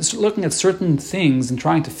 looking at certain things and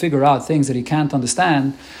trying to figure out things that he can't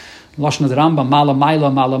understand. Lashon the Rambam, mala maila,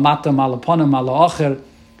 mala mata, mala pona, mala acher,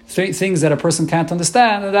 things that a person can't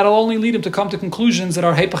understand, and that'll only lead him to come to conclusions that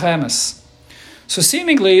are hepech emes. So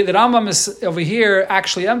seemingly, the Rambam is over here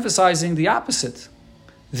actually emphasizing the opposite.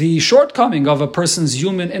 The shortcoming of a person's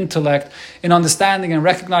human intellect in understanding and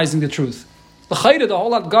recognizing the truth. The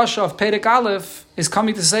whole Adgasha of Perek Aleph is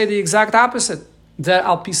coming to say the exact opposite. That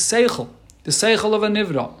al pi seichel, the seichel of a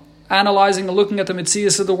nivra, analyzing and looking at the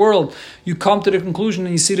mitzias of the world, you come to the conclusion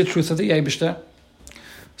and you see the truth of the Eibishter.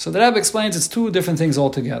 So the Rebbe explains it's two different things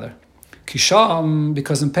altogether. Kisham,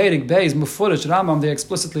 because in Perek Beis, Mufurish, Rambam, they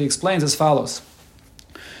explicitly explains as follows.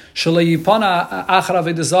 Shalayipana achar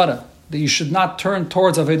avodah zarah, that you should not turn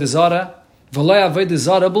towards avodah zarah. V'lo avodah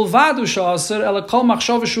zarah bulvadu sha'aser ela kol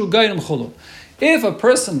machshava shu geirim chulu. If a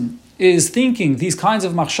person is thinking these kinds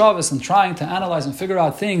of machshavas and trying to analyze and figure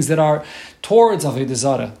out things that are towards avodah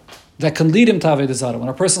zarah, that can lead him to avodah zarah, when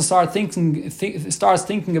a person starts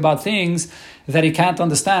thinking about things that he can't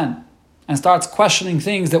understand and starts questioning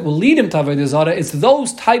things that will lead him to avodah zarah, it's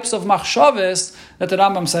those types of machshavas that the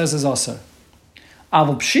Rambam says is aser.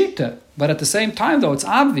 But at the same time, though, it's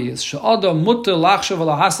obvious that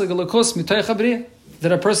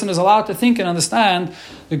a person is allowed to think and understand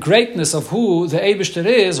the greatness of who the Eibishter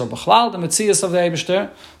is, or Bechlal, the Metzias of the Eibishter,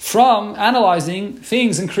 from analyzing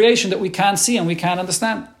things in creation that we can't see and we can't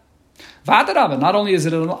understand. Not only is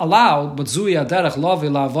it allowed, but Zuya Derech Lavi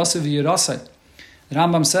La'avasi V'yirasei. The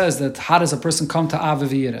Rambam says that how does a person come to Ava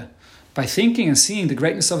V'yireh? By thinking and seeing the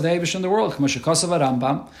greatness of the Eibishter in the world.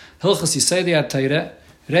 Rambam, Hilchas Yisei Teire,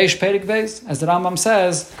 Reish Perek Beis, as the Rambam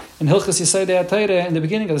says in Hilchas Yisei Teire in the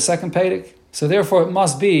beginning of the second Perek. So therefore it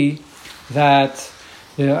must be that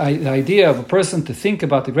the idea of a person to think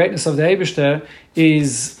about the greatness of the Eibishter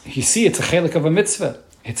is, you see, it's a Chelek of a mitzvah.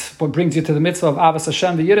 It's what brings you to the mitzvah of Avas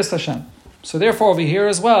Hashem v'Yiras Hashem. So therefore over here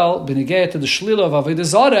as well, b'negei to the Shlila of Avodah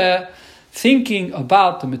Zarah, thinking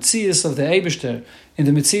about the Metzias of the Eibishter in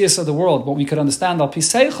the Metzias of the world, what we could understand al pi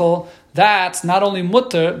seichel, that's not only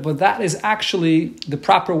mutter, but that is actually the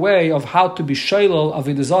proper way of how to be sheilel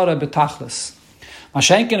Avodah Zarah betachlis.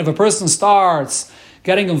 Mashenkin, if a person starts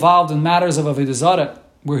getting involved in matters of Avodah Zarah,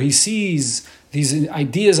 where he sees these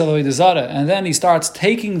ideas of Avodah Zarah, and then he starts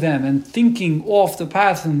taking them and thinking off the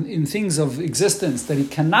path in things of existence that he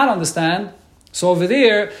cannot understand, so over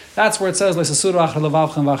there, that's where it says, okay, that's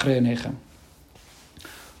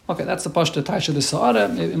the Pashta Taisha de Sa'ara.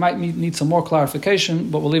 It might need some more clarification,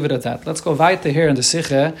 but we'll leave it at that. Let's go weiter here in the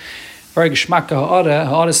Siche. Very Geschmack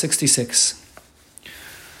Ha'ara 66.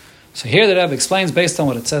 So here the Rebbe explains based on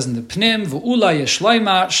what it says in the Pnim, V'ula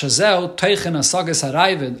yeshloima shazeu teichen asages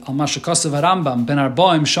ha'rayvid al mashakasav ha'Rambam ben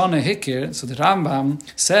arboim shana hikir. So the Rambam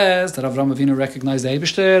says that Avraham Avinu recognized the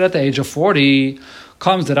Eibishter at the age of 40.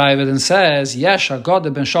 Comes the Rayvid and says, Yesh ha'goda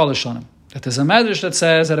ben shalosh shanim. That there's a medrash that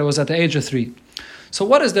says that it was at the age of 3. So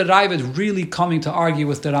what is the Rayvid really coming to argue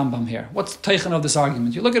with the Rambam here? What's the teichen of this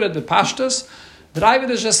argument? You look at it with Pashtus, the Rayvid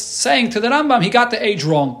is just saying to the Rambam, he got the age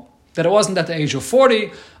wrong. That it wasn't at the age of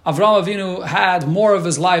 40. Avraham Avinu had more of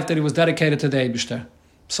his life that he was dedicated to the Eibishter.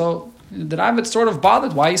 So the Rayvid sort of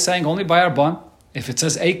bothered. Why he's saying only by Arbon? If it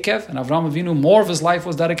says Eikev and Avraham Avinu, more of his life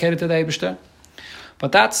was dedicated to the Eibishter.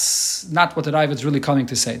 But that's not what the Rayvid's really coming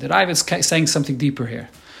to say. The Rayvid's saying something deeper here.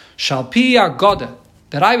 Shalpi Agoda.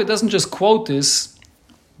 The Rayvid doesn't just quote this,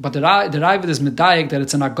 but the Rayvid is medayik that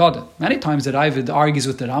it's an Agoda. Many times the Rayvid argues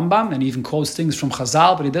with the Rambam and even quotes things from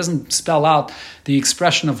Chazal, but he doesn't spell out the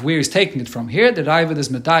expression of where he's taking it from. Here, the Rayvid is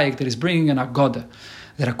medayik that he's bringing an Agoda.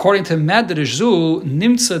 That according to Medrash Zu,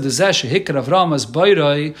 Nimtza Dezeh Shehikar Avraham as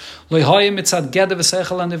Boiroi Loihoyim Mitzad Geda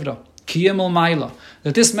V'Seichel Anivra Kiyim Ul Maila.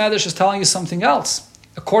 That this Medrash is telling you something else.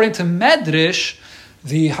 According to Medrash,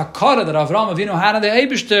 the Hakara that Avraham Avinu had in the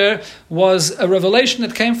Eibishter was a revelation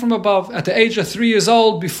that came from above. At the age of 3 years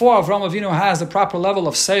old, before Avraham Avinu has the proper level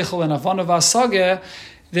of Seichel and Avon of Asageh,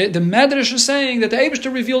 the Medrash is saying that the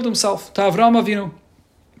Eibishter revealed himself to Avraham Avinu.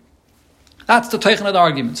 That's the Teichen of the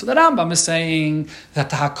argument. So the Rambam is saying that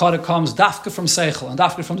the Hakara comes dafka from Seichel and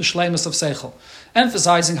dafka from the Shleimus of Seichel,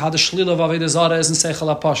 emphasizing how the Shlil of Avodah Zarah is in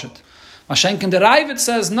Seichel HaPashat. Mashenkin the Ravid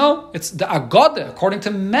says no, it's the Agoda. According to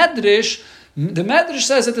Medrash, the Medrash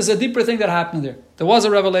says it is a deeper thing that happened there. There was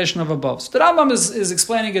a revelation of above. So the Rambam is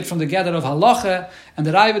explaining it from the gather of Halacha, and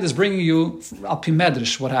the Ravid is bringing you al pi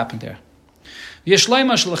Medrash what happened there.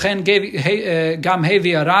 Yeshleima shlechen gam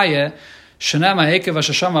hevi araya shenema ekev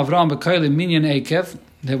ashasham Avram b'koyle minyan ekev.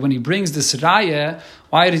 That when he brings this raya,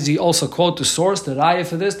 why does he also quote the source, the raya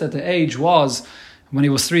for this, that the age was when he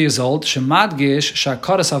was 3 years old? Shemadgish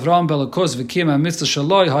shakaras Avram belakos v'kima mitzvah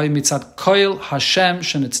shaloi hay mitzat koil Hashem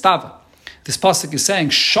shenitztava. This pasuk is saying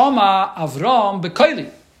Shama Avram b'koili,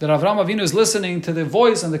 that Avram Avinu is listening to the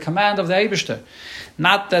voice and the command of the Eibishter,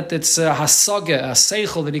 not that it's a hasaga, a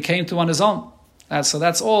seichel that he came to on his own. So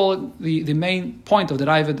that's all the main point of the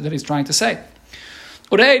Ravid that he's trying to say.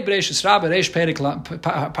 And that's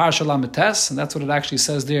what it actually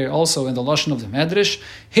says there also in the Lashon of the Medrash.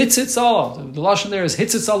 Hitzitzal, the Lashon there is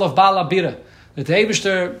Hitzitzal of Baal Abira. That the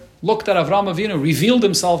Eibishter looked at Avram Avinu, revealed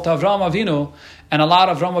himself to Avram Avinu, and allowed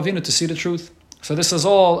Avram Avinu to see the truth. So this is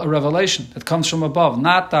all a revelation that comes from above,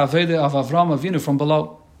 not the Aveda of Avram Avinu from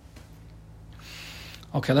below.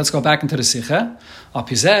 Okay, let's go back into the Sikha.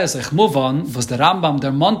 Apizeh, ich move on, was the Rambam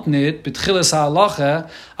der Montnit, betchiles ha'alacha,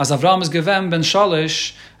 as Avram is given ben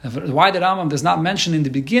shalish. Why the Rambam does not mention in the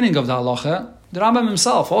beginning of the halacha? The Rambam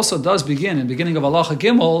himself also does begin in the beginning of halacha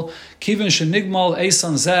gimel, kivin shenigmal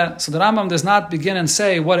eisan zeh. So the Rambam does not begin and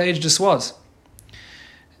say what age this was.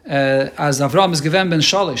 As Avram is given ben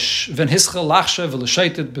shalish, when hischel lachshe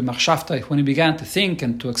v'leshaitet b'machshavtei, when he began to think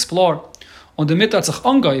and to explore. Und damit hat sich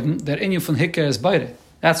angegeben, der Inyan von Hiker is beide.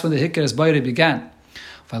 That's when the Hiker is beide began.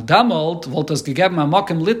 Weil damals wollte es gegeben am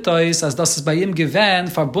Mokem Littois, als das es bei ihm gewähnt,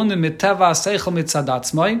 verbunden mit Teva Seichel mit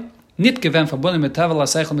Zadatzmai, nicht gewähnt verbunden mit Teva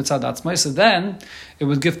Seichel mit Zadatzmai, so then it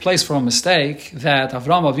would give place for a mistake that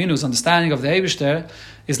Avram Avinu's understanding of the Eibishter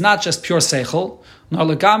is not just pure Seichel, nor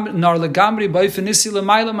legamri b'oifenisi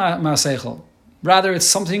l'mayla ma Seichel. Rather, it's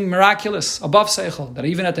something miraculous, above Seichel, that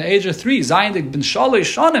even at the age of 3, Zayin bin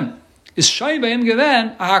Shalish Shonim, is Shai B'im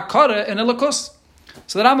Geven a Hakara in Elikus.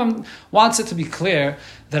 So the Rambam wants it to be clear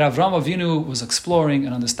that Avram Avinu was exploring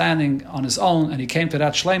and understanding on his own, and he came to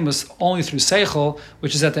that Shleimus only through Seichel,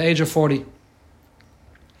 which is at the age of 40.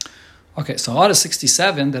 Okay, so Orah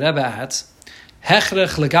 67, the Rebbe adds,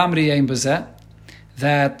 Hechrech legamri ein bezeh,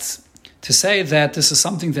 that to say that this is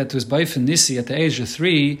something that was Ba'ifin Nisi at the age of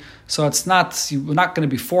 3, so it's not, you're not going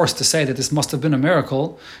to be forced to say that this must have been a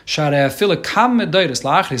miracle. We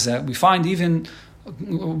find even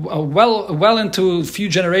well into a few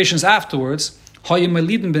generations afterwards, even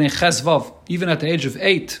at the age of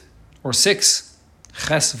 8 or 6,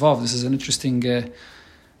 Ches Vav, this is an interesting B'nai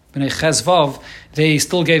Ches Vav, they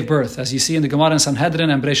still gave birth, as you see in the Gemara in Sanhedrin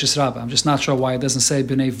and Breishis Rabbah. I'm just not sure why it doesn't say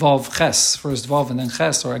B'nai Vav Ches, first Vav and then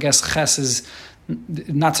Ches, or I guess Ches is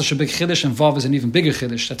not such a big Chiddush and Vav is an even bigger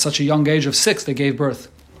Chiddush. At such a young age of 6, they gave birth.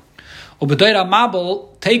 It describes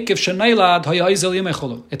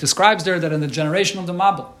there that in the generation of the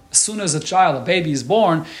Mabel, as soon as a child, a baby is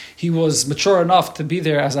born, he was mature enough to be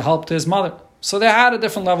there as a help to his mother. So they had a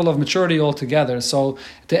different level of maturity altogether. So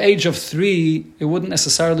at the age of 3, it wouldn't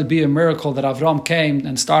necessarily be a miracle that Avram came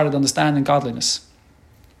and started understanding godliness.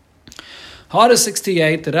 Hara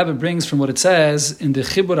 68, the Rebbe brings from what it says in the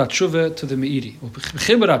Chibur HaTshuva to the Meiri.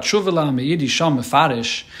 Chibur HaTshuva la Meiri sham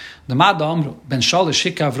mefarish, the Mad Amru, ben Shalish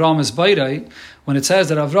Hika Avram is Bayrei, when it says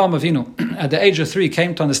that Avram Avinu, at the age of 3,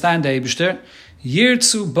 came to understand the Eibishter,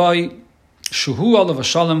 Yirtzu by Shuhu Olav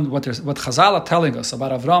Hashalom, what Chazal are telling us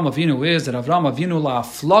about Avram Avinu is that Avram Avinu la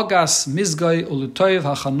flogas mizgai ulutoiv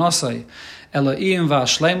hachanosai elaim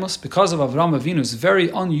va'ashlemus, because of Avram Avinu's very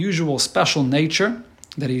unusual, special nature,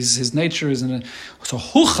 that his nature is in a so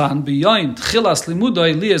huchan beyond chilas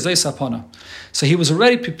limudai liyazay. So he was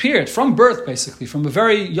already prepared from birth, basically from a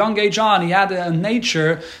very young age on. He had a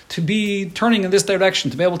nature to be turning in this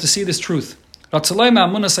direction, to be able to see this truth,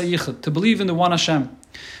 to believe in the one Hashem.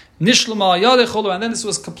 And then this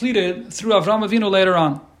was completed through Avram Avinu later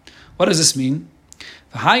on. What does this mean?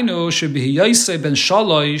 So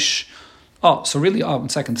really, one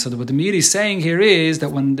second. So what the Meiri is saying here is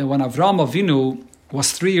that when Avram Avinu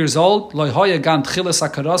was 3 years old, that's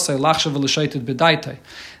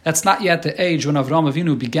not yet the age when Avram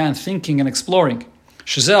Avinu began thinking and exploring.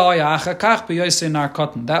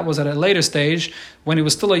 That was at a later stage when he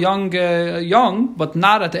was still a young, but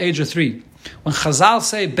not at the age of 3. When Chazal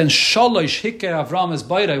say Ben Sholosh Hiker Avram is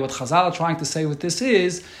Bayrei, what Chazal are trying to say with this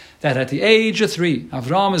is that at the age of 3,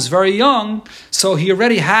 Avram is very young, so he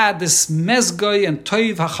already had this mezgoy and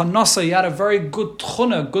toiv hachanasa. He had a very good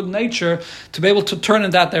tchuna, good nature, to be able to turn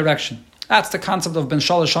in that direction. That's the concept of Ben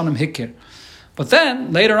Shalosh Shanim Hikir. But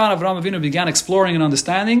then, later on, Avram Avinu began exploring and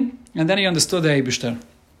understanding, and then he understood the Eibishter.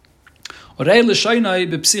 But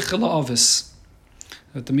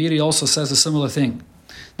the Miri also says a similar thing.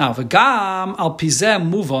 Now, v'gam al pizem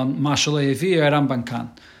muvon mashalei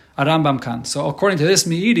Rambam kan. So, according to this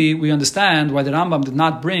Meiri, we understand why the Rambam did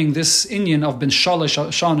not bring this inyan of Ben Shalosh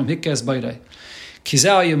Shanim Hikes Bayrei. That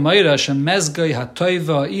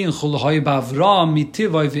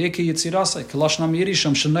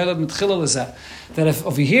if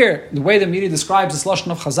over here, the way the Miri describes this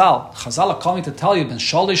lashon of Chazal are coming to tell you Ben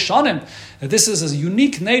Shalosh Shanim, that this is a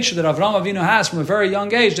unique nature that Avraham Avinu has from a very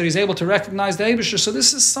young age, that he's able to recognize the Eibusher. So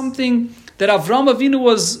this is something that Avraham Avinu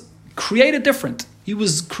was created different. He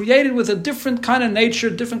was created with a different kind of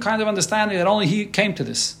nature, different kind of understanding, that only he came to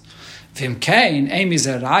this. This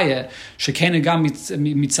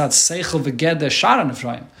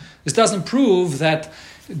doesn't prove that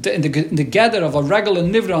in the gather of a regular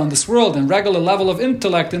nivra in this world and regular level of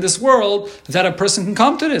intellect in this world, that a person can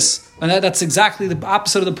come to this. And that's exactly the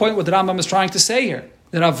opposite of the point what the Rambam is trying to say here.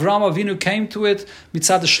 That Avraham Avinu came to it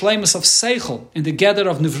mitzad the shleimus of seichel, in the gather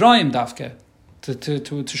of nivraim davke,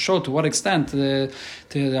 to show to what extent the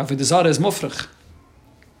Avodah Zarah is mufrach.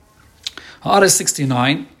 Ha'ara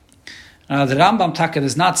 69. The Rambam Taka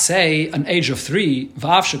does not say an age of 3.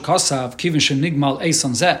 V'av shekosav kivin shenigmal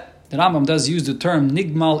eisan zeh. The Rambam does use the term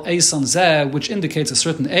nigmal eisan zeh, which indicates a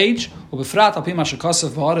certain age. Ubefrat al pima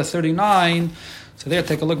shekosav v'ara 39. So there,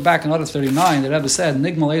 take a look back in order 39. The Rebbe said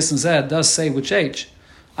nigmal eisan zeh does say which age.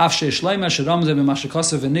 Av sheishleima sheramzeh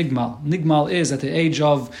b'mashekosav v'nigmal. Nigmal is at the age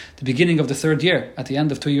of the beginning of the 3rd year, at the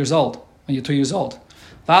end of 2 years old, when you're 2 years old.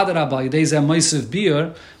 By the Rambam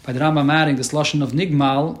adding this lashon of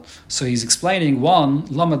nigmal, so he's explaining one,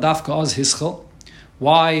 lama dafka oz hischel,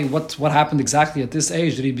 why, what happened exactly at this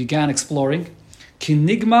age that he began exploring. Ki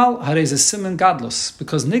nigmal harez simen gadlus,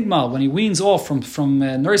 because nigmal, when he weans off from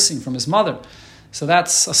nursing from his mother, so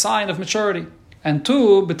that's a sign of maturity. And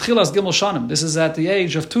 2, betchilas gimel shanim, this is at the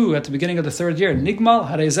age of 2, at the beginning of the 3rd year. Nigmal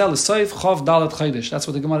harezel soif chov dalet chaydish. That's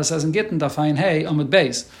what the Gemara says in Gittin Dafayin Hey Amud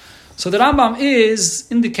Beis. So the Rambam is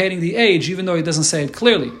indicating the age, even though he doesn't say it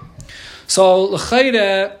clearly. So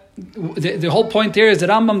the whole point here is that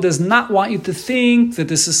Rambam does not want you to think that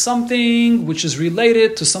this is something which is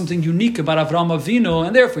related to something unique about Avraham Avinu,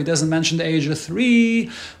 and therefore he doesn't mention the age of 3,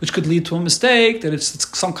 which could lead to a mistake, that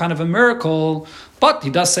it's some kind of a miracle. But he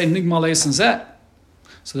does say Nigmal Eisan Zeh.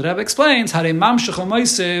 So the Rebbe explains, Hare Mamshech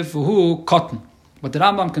HaMoisev V'hu Kotten. But the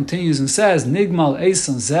Rambam continues and says, Nigmal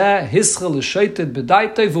Eisan Zeh, Hischel L'Sheitet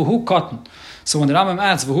B'daitei V'hu Kotten. So when the Rambam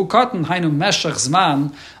adds, V'hu Kotten, Hainu Meshach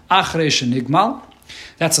Zman, Achrei Shenigmal,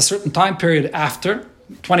 that's a certain time period after,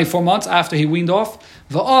 24 months after he weaned off,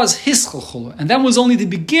 V'oz Hischel Chulu. And that was only the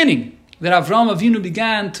beginning that Avraham Avinu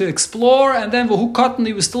began to explore, and then V'hu Kotten,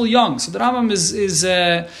 he was still young. So the Rambam is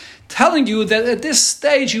telling you that at this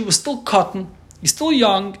stage he was still Kotten, he's still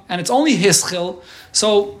young, and it's only Hischel.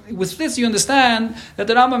 So with this you understand that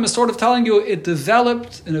the Rambam is sort of telling you it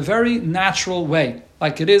developed in a very natural way,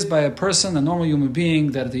 like it is by a person, a normal human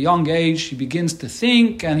being, that at a young age he begins to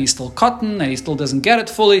think, and he's still cotton, and he still doesn't get it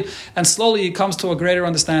fully, and slowly he comes to a greater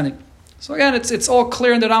understanding. So again, it's all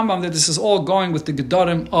clear in the Rambam that this is all going with the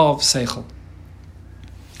Gedorim of Seichel.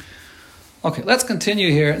 Okay, let's continue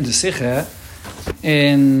here in the Sikhe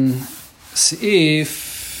in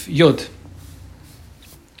Seif Yud.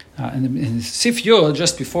 In Sif Yud,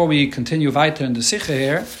 just before we continue weiter in the Sikha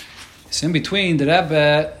here, so in between, the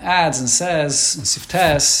Rebbe adds and says in Sif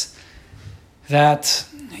Tes that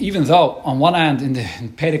even though on one hand in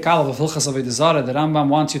Perek Aleph of Hilchas Avodah Zarah, the Rambam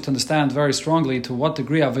wants you to understand very strongly to what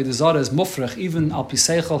degree Avodah Zarah is mufrech, even al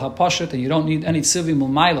piseichel hapashet, and you don't need any tzivim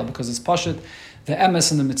u'mayla because it's pashet, the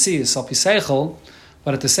emes and the mitzias al piseichel.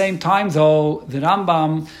 But at the same time, though, the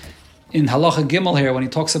Rambam in Halacha Gimel here, when he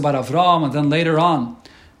talks about Avram, and then later on,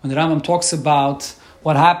 when the Rambam talks about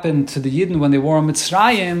what happened to the Yidden when they were in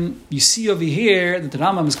Mitzrayim, you see over here that the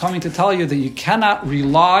Rambam is coming to tell you that you cannot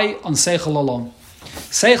rely on Seichel alone.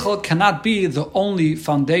 Seichel cannot be the only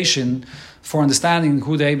foundation for understanding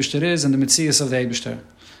who the Eibishter is and the Metzias of the Eibishter.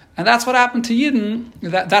 And that's what happened to Yidden.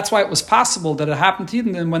 That's why it was possible that it happened to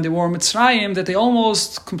Yidden when they were in Mitzrayim, that they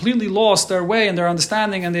almost completely lost their way and their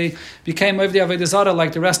understanding, and they became Ovdei Avodah Zarah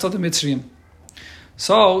like the rest of the Mitzrayim.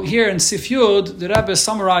 So here in Sif Yud, the Rebbe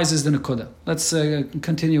summarizes the Nekuda. Let's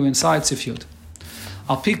continue inside Sif Yud.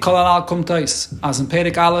 Al pi kol al kommt eis. As in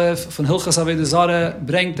Perek Aleph von Hilchas Avodah Zarah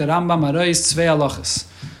bringt der Rambam areis zwei halachas.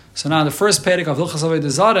 So now in the first Perek of Hilchas Avodah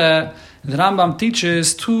Zarah, the Rambam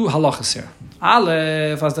teaches two halachas here.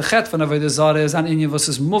 Aleph, as the chet von Avodah Zarah is an inyan was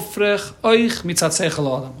is mufrich oich mitzat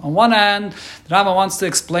seichel adam. On one hand, the Rambam wants to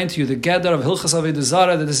explain to you the gather of Hilchas Avodah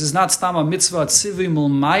Zarah that this is not stam a mitzvah tzivui mul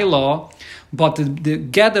maila, but the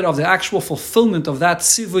gather of the actual fulfillment of that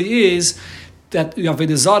tzivui is that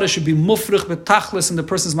Avodah Zarah should be mufrich betachlis in the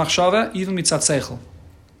person's machshava, even mitzat seichel.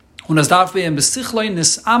 Und es darf wie ein Besichlein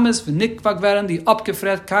des Ames v'nikvag werden, die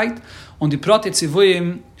Abgefreitkeit und die Prati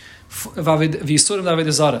Zivuim wie Yisurim der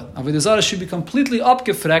Avodah Zarah. Avodah Zarah should be completely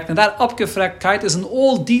abgefragt, and that Abgefragtkeit is in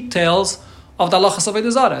all details of the halachas of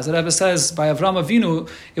Avodah Zarah. As the Rebbe says, by Avraham Avinu,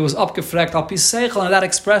 it was abgefragt al pi seichel, and that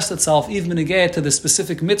expressed itself even negate to the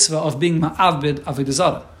specific mitzvah of being ma'avbid Avodah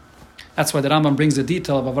Zarah. That's why the Rambam brings the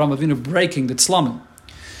detail of Avraham Avinu breaking the tzlamim.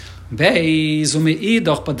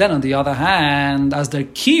 But then on the other hand, as der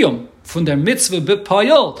Kiyum von der Mitzvah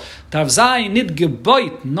bepayol darf sein nicht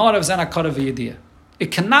gebeut nor auf seiner Kara v'yediyah.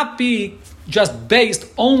 It cannot be just based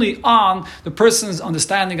only on the person's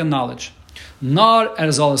understanding and knowledge. Nor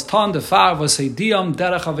soll es tan der Far was diyam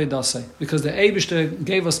derech avedasei, because the Eibishter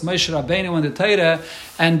gave us Moshe Rabbeinu and the Torah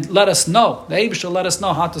and let us know. The Eibishter let us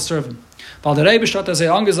know how to serve him. Weil der Eibishter hat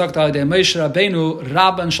angesagt, der Moshe Rabbeinu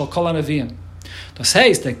Rabban shall kol hanaviyim. Das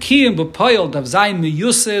heißt, der Kiyum b'poyel darf sein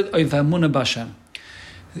miyused oiv hamunah b'Hashem.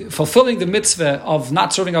 Fulfilling the mitzvah of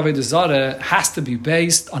not serving Avodah Zarah has to be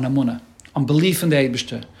based on amunah, on belief in the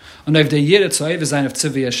Eibishter, and if the yirat zu over sein of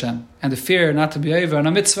tzivui Hashem, and the fear not to be over on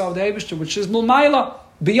a mitzvah of the Eibishter, which is mulmayla,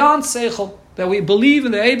 beyond seichel, that we believe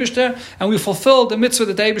in the Eibishter and we fulfill the mitzvah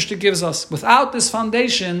that the Eibishter gives us. Without this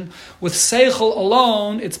foundation, with seichel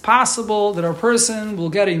alone, it's possible that a person will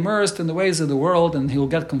get immersed in the ways of the world and he will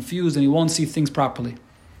get confused and he won't see things properly.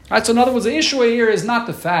 Right? So in other words, the issue here is not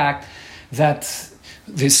the fact that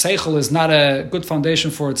the seichel is not a good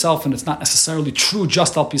foundation for itself and it's not necessarily true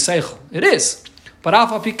just al pi seichel. It is. But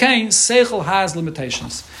al pi kain, seichel has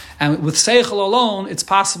limitations. And with seichel alone, it's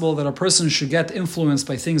possible that a person should get influenced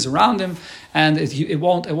by things around him, and it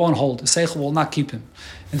won't hold. The seichel will not keep him.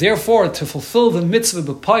 And therefore, to fulfill the mitzvah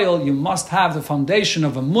b'payil, you must have the foundation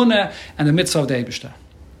of amunah and the mitzvah of the Eibishter.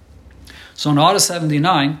 So in Orah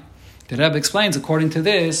 79, the Rebbe explains, according to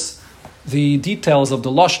this, the details of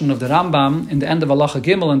the lashon of the Rambam in the end of Halacha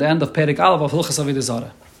Gimel and the end of Perek Aleph of Hilchas Avodah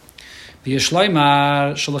Zarah. So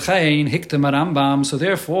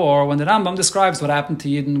therefore, when the Rambam describes what happened to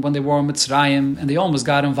Yidden when they were in Mitzrayim and they almost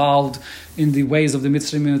got involved in the ways of the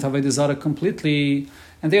Mitzrayim and Avodah Zarah completely,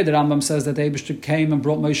 and there the Rambam says that the Eibishter came and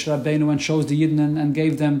brought Moshe Rabbeinu and chose the Yidden and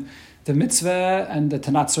gave them the mitzvah and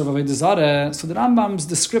to not serve Avodah Zarah. So the Rambam's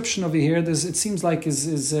description over here, it seems like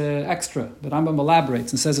is extra. The Rambam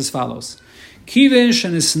elaborates and says as follows: Kivin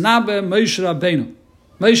shenisnabe Moshe Rabbeinu.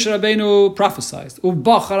 Moshe Rabbeinu prophesied,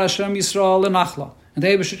 Ubachar Hashem Yisrael lenachla, and the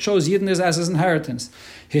Eibishter chose Yidden as his inheritance.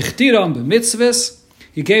 Hichtiram b'mitzvahs,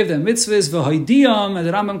 he gave them mitzvahs, v'haidiyam, and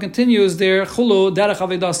the Rambam continues there, chulu derech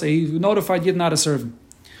avedasa, he notified Yidden how to serve him.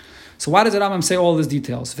 So why does the Rambam say all these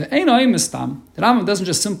details? Ve'eino mistam, the Rambam doesn't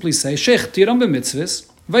just simply say, Shechtiram b'mitzvahs,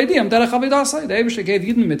 v'haidiyam derech avedasa, the Eibishter gave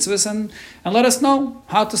Yidden mitzvahs and let us know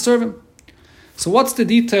how to serve him. So what's the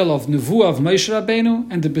detail of Nevuah of Moshe Rabbeinu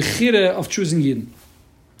and the Bechira of choosing Yidden?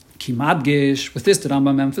 Kimadgish, with this the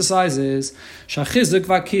Rambam emphasizes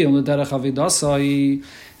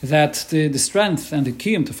that the strength and the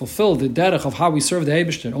kiyum to fulfill the derech of how we serve the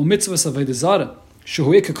Eibishter, or mitzvahs of Avodah Zarah,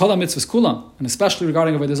 mitzvahs kulam, and especially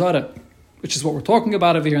regarding Avodah Zarah, which is what we're talking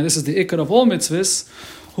about over here, and this is the ikar of all mitzvahs.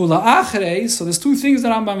 So there's two things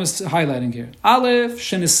that Rambam is highlighting here. Aleph,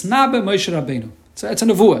 shenisnabe Moshe Rabbeinu. So it's a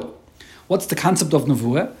nevuah. What's the concept of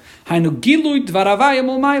nevuah? Nevuah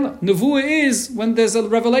is when there's a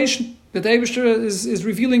revelation that the Eibishter is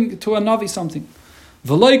revealing to a Navi something.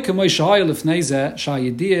 So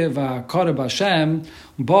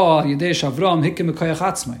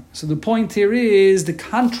the point here is the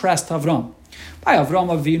contrast to Avram. By Avram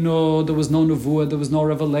Avinu, there was no nevuah, there was no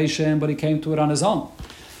revelation, but he came to it on his own.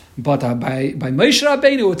 But by Moshe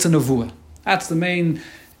Rabbeinu, it's a nevuah. That's the main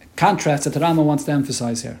contrast that the Rambam wants to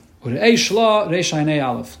emphasize here. The shla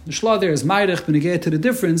there is ma'irich b'negei to the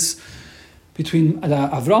difference between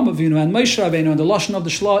Avram Avinu and Moshe Rabbeinu, and the lashon of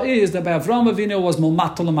the shla is that by Avram Avinu was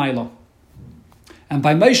mulmato l'maylo, and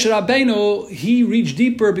by Moshe Rabbeinu he reached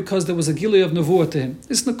deeper because there was a gilui of nevuah to him.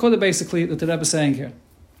 This is the basically that the Rebbe is saying here.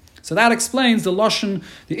 So that explains the lashon,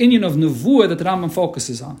 the inyan of nevuah that the Rambam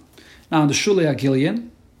focuses on. Now in the Shulei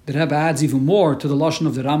Agilian, the Rebbe adds even more to the Lashon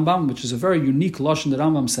of the Rambam, which is a very unique Lashon the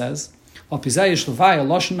Rambam says.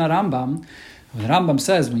 Rambam, when the Rambam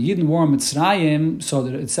says, when Yidden were in Mitzrayim, so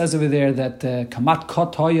it says over there that Kamat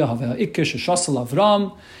Kot Hoya Havel Ikish Shasal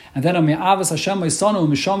Avram, and then Avas Hashem Isanu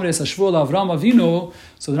Mishamres Ashvul Avram Avinu.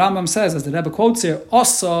 So the Rambam says, as the Rebbe quotes here,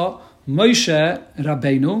 Asa Moshe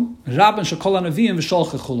Rabbeinu Rabban Shekol Hanavim V'Shol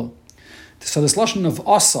Chechulu. So this lashon of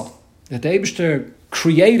Asa, that the Eibishter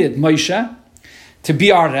created Moshe to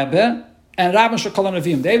be our Rebbe, and Rabban Shekol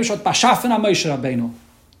Hanavim. The Eibishter Bashafen Moshe Rabbeinu.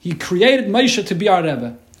 He created Moshe to be our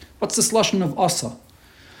Rebbe. What's this lashon of Asa?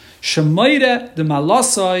 Shemoire de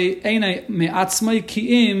malasai eine me'atzmai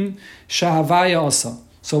ki'im shahavaya Asa.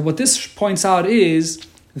 So what this points out is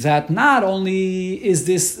that not only is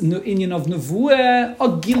this inyan of Nevuah a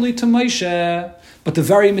gilui to Moshe, but the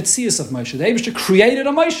very mitzias of Moshe. The Eibishter created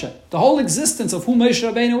a Moshe. The whole existence of who Moshe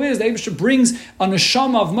Rabbeinu is, the Eibishter brings a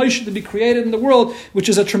neshama of Moshe to be created in the world, which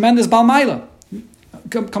is a tremendous balmaila,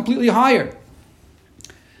 completely higher.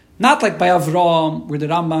 Not like by Avram, where the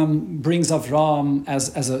Rambam brings Avram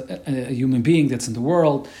as a human being that's in the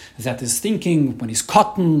world, that is thinking when he's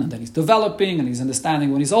cotton, and then he's developing, and he's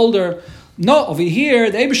understanding when he's older. No, over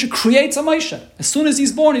here, the Eibishter creates a Moshe. As soon as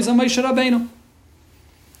he's born, he's a Moshe Rabbeinu.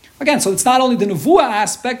 Again, so it's not only the Nevuah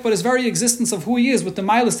aspect, but his very existence of who he is with the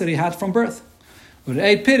milas that he had from birth. So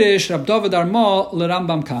Rab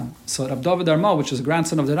David Arma, which is a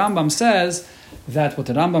grandson of the Rambam, says that what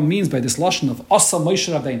the Rambam means by this lashon of Asa Moshe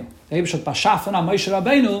Rabbeinu, Moshe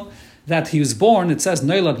Rabbeinu, that he was born, it says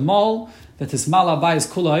Neilad Mol, that his Malabay is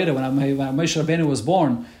Kula Eira, when Moshe Rabbeinu was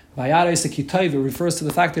born, it refers to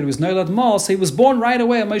the fact that he was Neilad Mol, so he was born right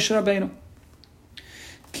away, Moshe Rabbeinu.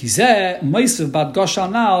 So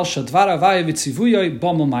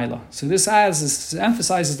this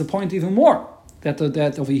emphasizes the point even more, that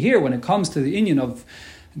over here, when it comes to the inyan of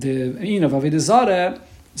Avodah Zarah,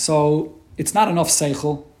 so it's not enough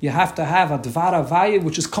seichel. You have to have a dvar havaya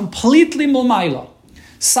which is completely mulmaila.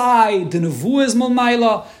 Sai, the nevuah is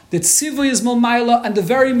mulmaila, the tzivui is mulmaila, and the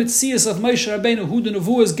very mitzias of Moshe Rabbeinu, who the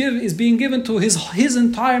nevuah is being given to his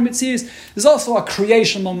entire mitzias, is also a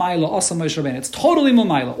creation mulmaila, also Moshe Rabbeinu. It's totally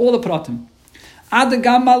mulmaila, all the pratim. Even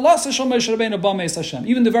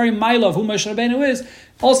the very maila of who Moshe Rabbeinu is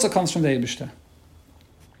also comes from the Eibishter.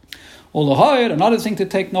 Another thing to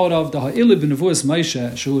take note of, the ha'ilib b'nevuas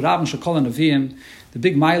Moshe, shehu rabban shekol hanavim, the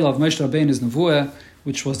big maila of Moshe Rabbeinu is nevuah,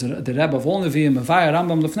 which was the Rebbe of all Nevi'im, Mavaya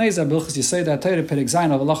Rambam Lefneza, Bilchus Yisayda Atayre Perek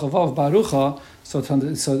Zayin of Allah Chavav Barucha. So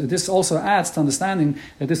this also adds to understanding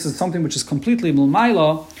that this is something which is completely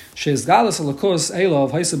Mulmaila, She's Galas Alakos Eila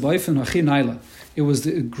of Haisa Ba'ifin Hachi Naila. It was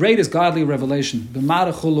the greatest godly revelation.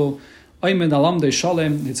 B'marachulu Oymed Alam De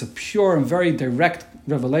Shalem. It's a pure and very direct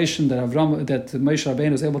revelation that Moshe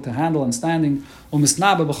Rabbeinu was able to handle and standing.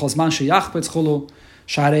 U'misnabe b'chozman sheyachpetz chulu.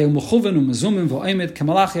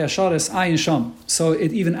 So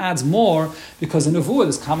it even adds more, because in Nevuah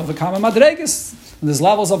there's kama v'kama madreges. There's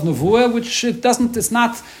levels of Nevuah which it's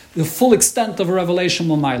not the full extent of a revelation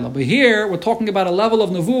Mulmaila. But here we're talking about a level of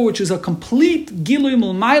Nevuah which is a complete Gilui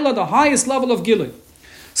Mulmaila, the highest level of Gilui.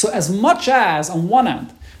 So as much as, on one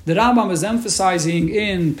hand, the Rambam is emphasizing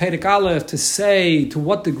in Perek Aleph to say to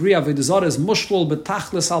what degree Avodah Zarah is mushlul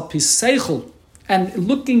betachlis al piseichel, and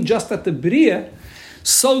looking just at the Bria,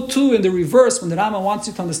 so too in the reverse, when the Rambam wants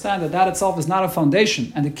you to understand that itself is not a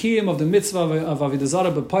foundation, and the kiyum of the mitzvah of Avodah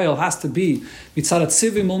Zarah b'poel has to be mitzad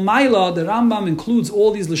tzivi mulmaila, the Rambam includes all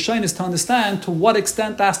these l'shainis to understand to what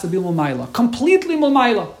extent it has to be mulmaila. Completely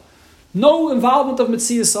mulmaila. No involvement of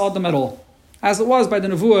mitzias adam at all, as it was by the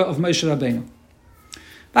nevuah of Moshe Rabbeinu.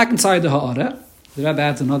 Back inside the Ha'ara, the Rebbe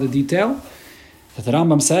adds another detail, that the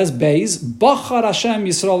Rambam says, Beis, Bachar Hashem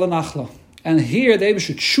Yisrael Nachla. And here the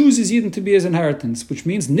Eibishter chooses Yidden to be his inheritance, which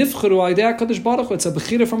means Nifcharu Aidei HaKadosh Baruch Hu. It's a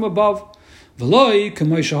bechira from above. V'loi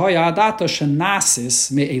k'moshe hoya adata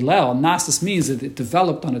shenasis me'elel. Nasis means that it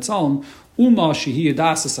developed on its own. Uma shehi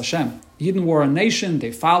adasis Hashem. Yidden were a nation.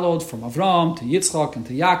 They followed from Avram to Yitzchak and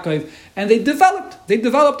to Yaakov, and they developed. They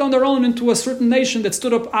developed on their own into a certain nation that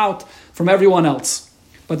stood up out from everyone else.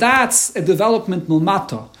 But that's a development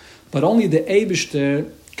milmata. But only the Eibishter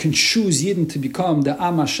can choose Yidden to become the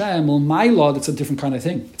Am Hashem, or my law, that's a different kind of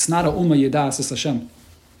thing. It's not a Umma Yedas, it's Hashem.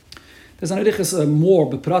 There's an arichas more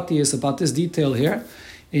bepratius about this detail here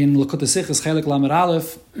in Lekut Sichas Chelek Lamer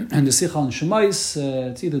Aleph and the Sicha on Shemais.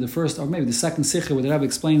 It's either the first or maybe the second Sicha where the Rebbe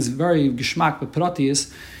explains very geschmack bepratius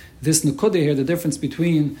this Nekudah here, the difference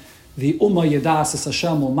between the Umma Yedas is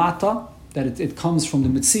Hashem or Mata, that it comes from the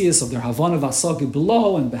Metzias of their Havana Vasagi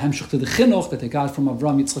below and Behemshach to the Chinuch that they got from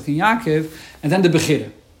Avram, Yitzchak and Yaakov, and then the Bechira.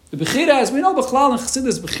 The Bechira, as we know, Bechlal and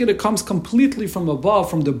Chassidus, Bechira comes completely from above,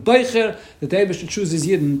 from the Beicher, that the Eibishter chooses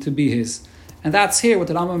Yidden to be his. And that's here what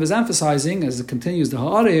the Rambam is emphasizing, as it continues the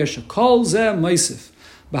Ha'ara here, Shekol Zeh Meisif,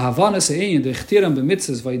 B'Havanas E'in, De'chtiram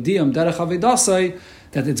B'mitzvahs, V'Idiyam Derech Avedasai,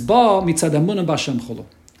 that it's Ba Mitzad Emunah B'Hashem Cholo.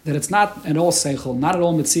 That it's not at all Seichel, not at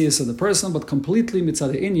all Mitzias of the person, but completely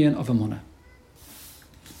Mitzad E'inyan of Emunah.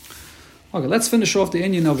 Okay, let's finish off the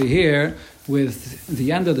Inyan over here with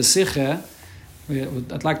the end of the Sikha.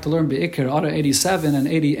 I'd like to learn Be'ikr, Ara 87 and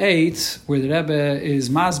 88, where the Rebbe is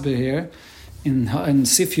Masber here, in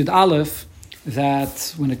Sif Yud Aleph,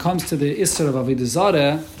 that when it comes to the Isser of Avodah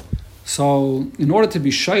Zarah, so in order to be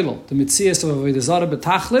Shailel, the Mitzias of Avodah Zarah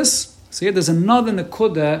B'Tachlis, so here there's another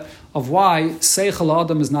Nekuda of why Seichel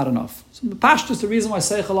Adam is not enough. So the Pashtus, the reason why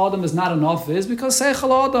Seichel Adam is not enough is because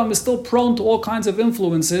Seichel Adam is still prone to all kinds of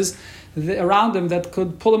influences around him that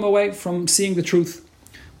could pull him away from seeing the truth.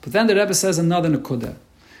 But then the Rebbe says another Nekuda,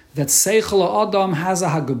 that Seichel Adam has a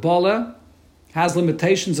Hagabala, has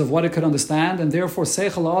limitations of what it could understand, and therefore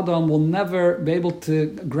Seichel Adam will never be able to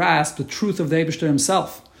grasp the truth of the Eibishter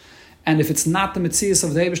himself. And if it's not the Metzias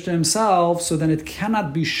of the Eibishter himself, so then it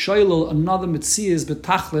cannot be Shoylel, another Metzias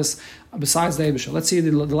B'Tachlis besides the Eibishter. Let's see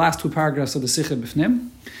the last two paragraphs of the Sikha B'fnim.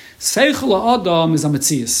 Seichel Adam is a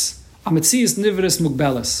Metzias Nivris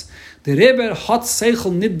Mugbeles. The Rebbe hat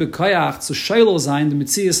Seichel nit bekoyach zu Shoylel sein, the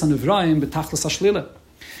Metzias an Evraim B'Tachlis Ashlile.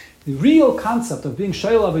 The real concept of being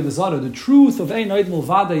Shoylel Avodah Zarah, the truth of Ein Oid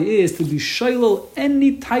Mulvadei, is to be Shoylel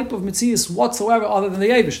any type of Metzias whatsoever other than the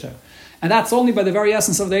Eibishter. And that's only by the very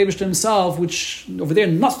essence of the Eibishter himself, which over there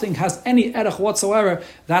nothing has any erech whatsoever.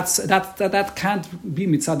 That can't be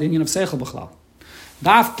mitzad the Inyan of Seichel B'chlal.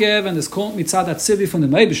 Dafke, when this called mitzad that Tzivi from the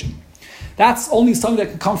Eibishter, that's only something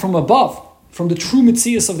that can come from above, from the true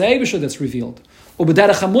mitzias of the Eibishter that's revealed.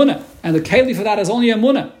 Ubederech Emunah, and the keli for that is only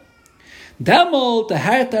Emunah. Demol the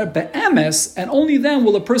herter be'emes, and only then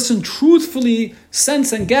will a person truthfully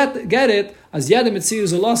sense and get it as yada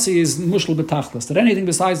mitzias ulasi is mushal betachlis, that anything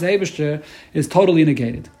besides the Eibishter is totally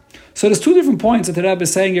negated. So there's two different points that the Rebbe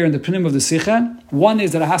is saying here in the Pinim of the Sikha. One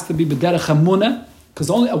is that it has to be b'derech Emunah, because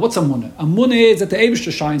only what's Emunah? Emunah is that the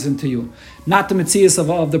Eibishter shines into you, not the mitzias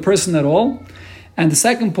of the person at all. And the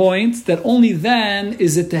second point, that only then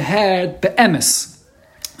is it the head be'emes.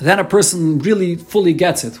 Then a person really fully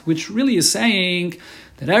gets it, which really is saying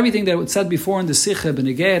that everything that was said before in the Sikha,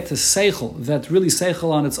 Benegeh to Seichel, that really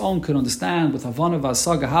Seichel on its own could understand with Havana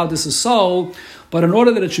Vasaga how this is so, but in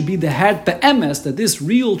order that it should be the head be'emes, that this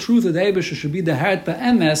real truth of the Eibishter should be the head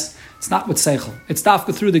be'emes, it's not with Seichel. It's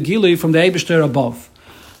dafka through the Gili from the Eibishter above.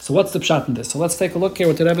 So what's the pshat in this? So let's take a look here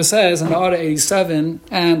what the Rebbe says in the Ara 87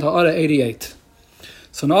 and the Ara 88.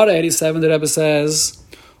 So in Ara 87 the Rebbe says,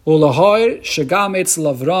 Ulahoir shegam etzel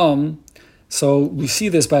Avram. So we see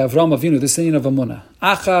this by Avram Avinu, this Inyan of Amunah.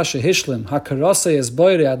 Acha shehishlim hakarase es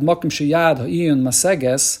boire ad mokim sheyad ha'iyun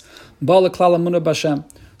maseges bala klal Amunah b'Hashem.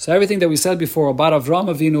 So everything that we said before about Avram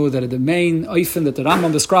Avinu, that the main oifen that the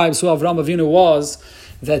Rambam describes who Avram Avinu was,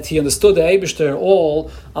 that he understood the Eibishter all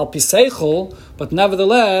al piseichel, but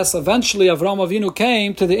nevertheless, eventually Avram Avinu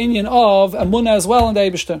came to the Inyan of Amunah as well in the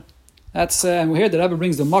Eibishter. That's and here the Rebbe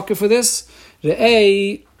brings the makkah for this.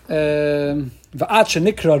 The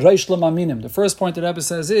first point that Rebbe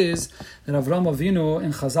says is that Avram Avinu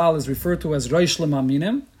in Chazal is referred to as Reish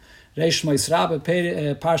L'Maminim, Reish Mois Rabba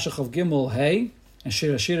Parshach of Gimel Hey, and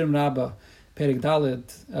Shir Hashirim Rabba Perik Dalet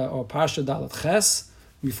or Parsha Dalet Ches.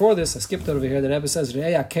 Before this, I skipped over here. The Rebbe says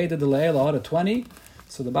Re'ei Akeda de Le'ela Ara 20.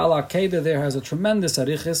 So the Bala Akeda there has a tremendous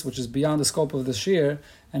arichis, which is beyond the scope of the shir,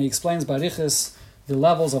 and he explains by arichis the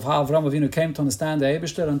levels of how Avram Avinu came to understand the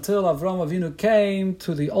Eibishter until Avram Avinu came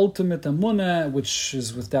to the ultimate Amunah, which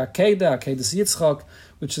is with the Akedah Yitzchak,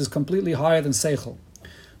 which is completely higher than Seichel.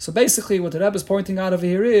 So basically what the Rebbe is pointing out over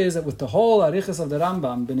here is that with the whole Arichas of the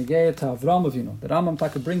Rambam, Benegeh to Avram Avinu, the Rambam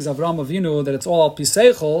Taka brings Avram Avinu that it's all al pi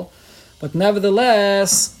Seichel, but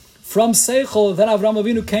nevertheless, from Seichel, then Avram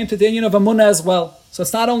Avinu came to the Inyan of Amunah as well. So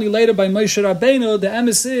it's not only later by Moshe Rabbeinu, the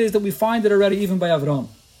emes is that we find it already even by Avram.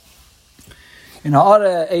 In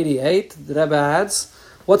Ha'ara 88, the Rebbe adds,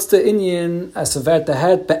 what's the Inyan as a the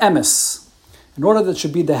head be'emes? In order that it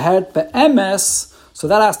should be the head be'emes, so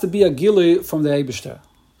that has to be a gili from the Eibishter.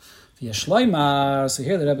 So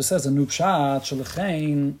here the Rebbe says, a nupshat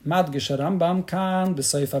shelechein madgish Rambam kan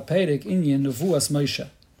b'seif ha'perek Inyan nevuas Moshe.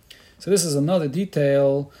 So this is another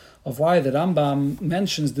detail of why the Rambam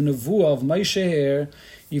mentions the nevuah of Moshe here,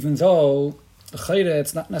 even though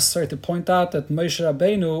it's not necessary to point out that Moshe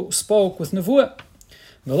Rabbeinu spoke with nevuah.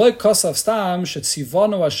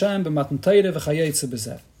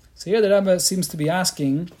 So here the Rebbe seems to be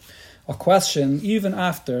asking a question even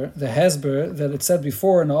after the hesber that it said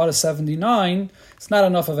before in Order 79, it's not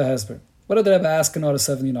enough of a hesber. What did the Rebbe ask in Order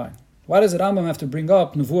 79? Why does the Rambam have to bring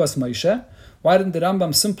up Nevuas Moshe? Why didn't the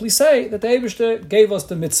Rambam simply say that the Eibishter gave us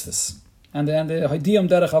the mitzvahs and the Haidiyam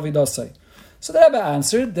Derech Avidasai? So the Rebbe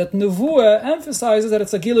answered that Nevuah emphasizes that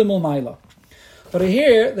it's a Gilim U'Maila. But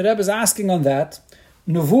here, the Rebbe is asking on that.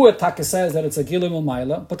 Nevuah Taka says that it's a Gilim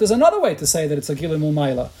U'Maila, but there's another way to say that it's a Gilim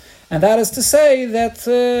U'Maila. And that is to say that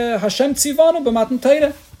Hashem Tzivanu b'matan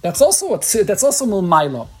Torah. That's also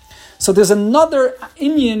U'Maila. So there's another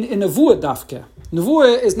inyan in Nevuah Dafke.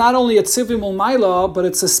 Nevuah is not only a Tzivim U'Maila, but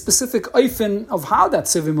it's a specific oifen of how that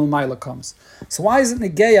Tzivim U'Maila comes. So why is it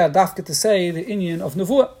Negeya Dafke to say the inyan of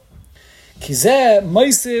Nevuah? Kizeh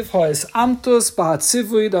Moisiv ha'es amtus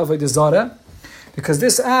b'hatzivui d'avodah zarah. Because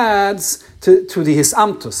this adds to the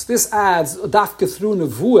hisamtus. This adds dafke through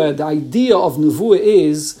nevuah. The idea of nevuah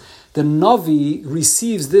is the Navi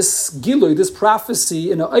receives this gilui, this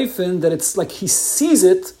prophecy in an oifen that it's like he sees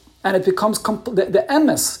it and it becomes the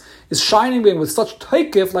emes is shining with such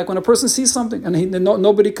taikif, like when a person sees something and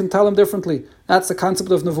nobody can tell him differently. That's the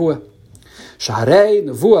concept of nevuah. Shaharei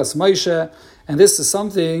nevuas Moshe, and this is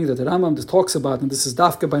something that the Rambam talks about, and this is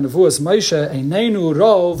dafke by nevuas Moshe. Eineinu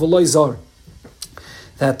ro v'lo zar.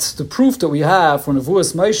 That the proof that we have for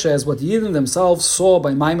Nevuas Moshe is what the Yidden themselves saw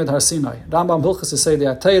by Maimed Har Sinai. Rambam Hilchas is say the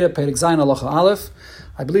Atayre, Perik Zayin Halacha Aleph.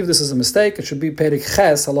 I believe this is a mistake. It should be Perik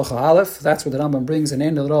Ches Halacha Aleph. That's what the Rambam brings in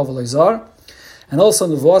Ein El Rav Elazar. And also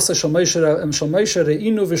Nevuas Shel Moshe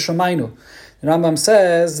Re'inu V'Shamaynu. The Rambam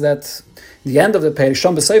says that the end of the Perik,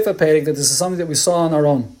 Sham B'Sefer Perik, that this is something that we saw on our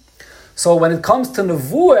own. So when it comes to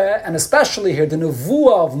Nevuah, and especially here, the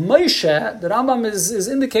Nevuah of Moshe, the Rambam is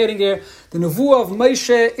indicating here, the Nevuah of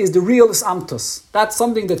Moshe is the realest amtus. That's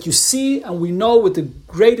something that you see and we know with the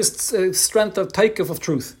greatest strength of takeoff of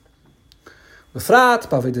truth. B'frat,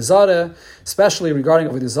 b'avodah zarah, especially regarding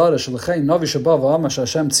avodah zarah, shelechein novi sheba v'ama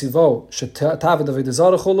she'Hashem tzivo, she'tavad avodah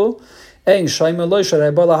zarah chulu, ein shayme lo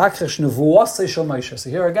sharei ba lahakrish nevuasei shel Moshe. So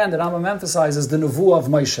here again, the Rambam emphasizes the Nevuah of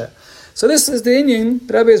Moshe. So this is the inyan.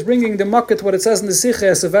 The Rebbe is bringing the market what it says in the Sicha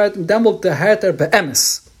as about demelt the herter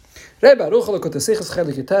be'emes. Rebbe Aruch lekot the Sichas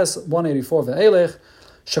Chelek Yites 184 ve'elech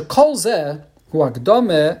shekol zeh hu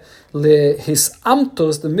akdame lehis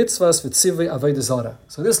amtos the mitzvahs v'tzivui avodah zarah.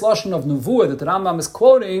 So this lashon of nevuah that the Rambam is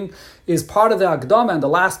quoting is part of the akdama and the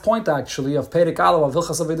last point actually of Perik Aleph of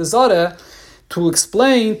Hilchas Avodah Zarah, to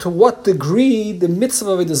explain to what degree the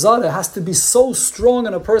mitzvah of Avodah Zarah has to be so strong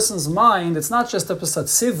in a person's mind. It's not just a pesat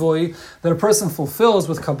sivui that a person fulfills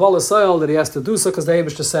with Kabbalah soil that he has to do so because the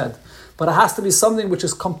Eibishter said. But it has to be something which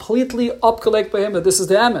is completely upkolek by him, that this is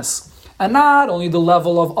the emes. And not only the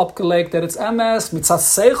level of upkolek that it's emes, mitzat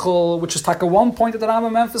seichel, which is taka one point that the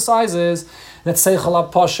Rambam emphasizes, that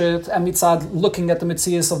seichel aposhet, and mitzad looking at the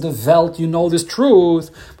mitzias of the Welt, you know this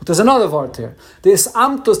truth. But there's another word here. This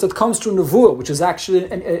amtus that comes through nevuah, which is actually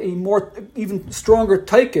a more, even stronger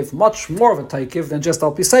taikif, much more of a taikif than just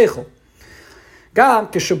al pi seichel. Gam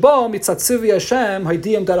keshabo mitzat sivi Hashem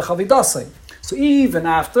haidiyam derech avidasai. So even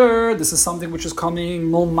after, this is something which is coming,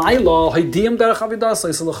 Momaila, Haidiyam Derech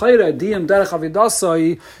Avidasai. So L'chaira, Haidiyam Derech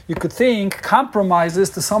Avidasai, you could think,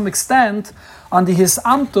 compromises to some extent on the His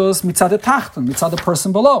Amtus mitzad Tachten, mitzad the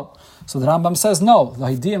person below. So the Rambam says, no, the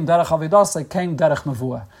Haidiyam Derech Avidasai came Derech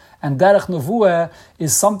Nevuah. And Derech Nevuah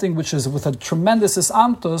is something which is with a tremendous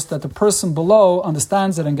amtus that the person below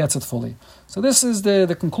understands it and gets it fully. So this is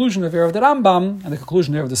the conclusion of here of the Rambam and the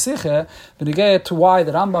conclusion here of the Sicha, but to get to why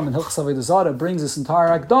the Rambam in Hilchas Avodah Zarah brings this entire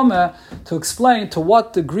Akdama to explain to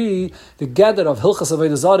what degree the gather of Hilchas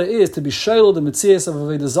Avodah Zarah is to be shayl the mitzias of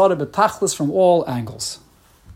Avodah Zarah betachlis from all angles.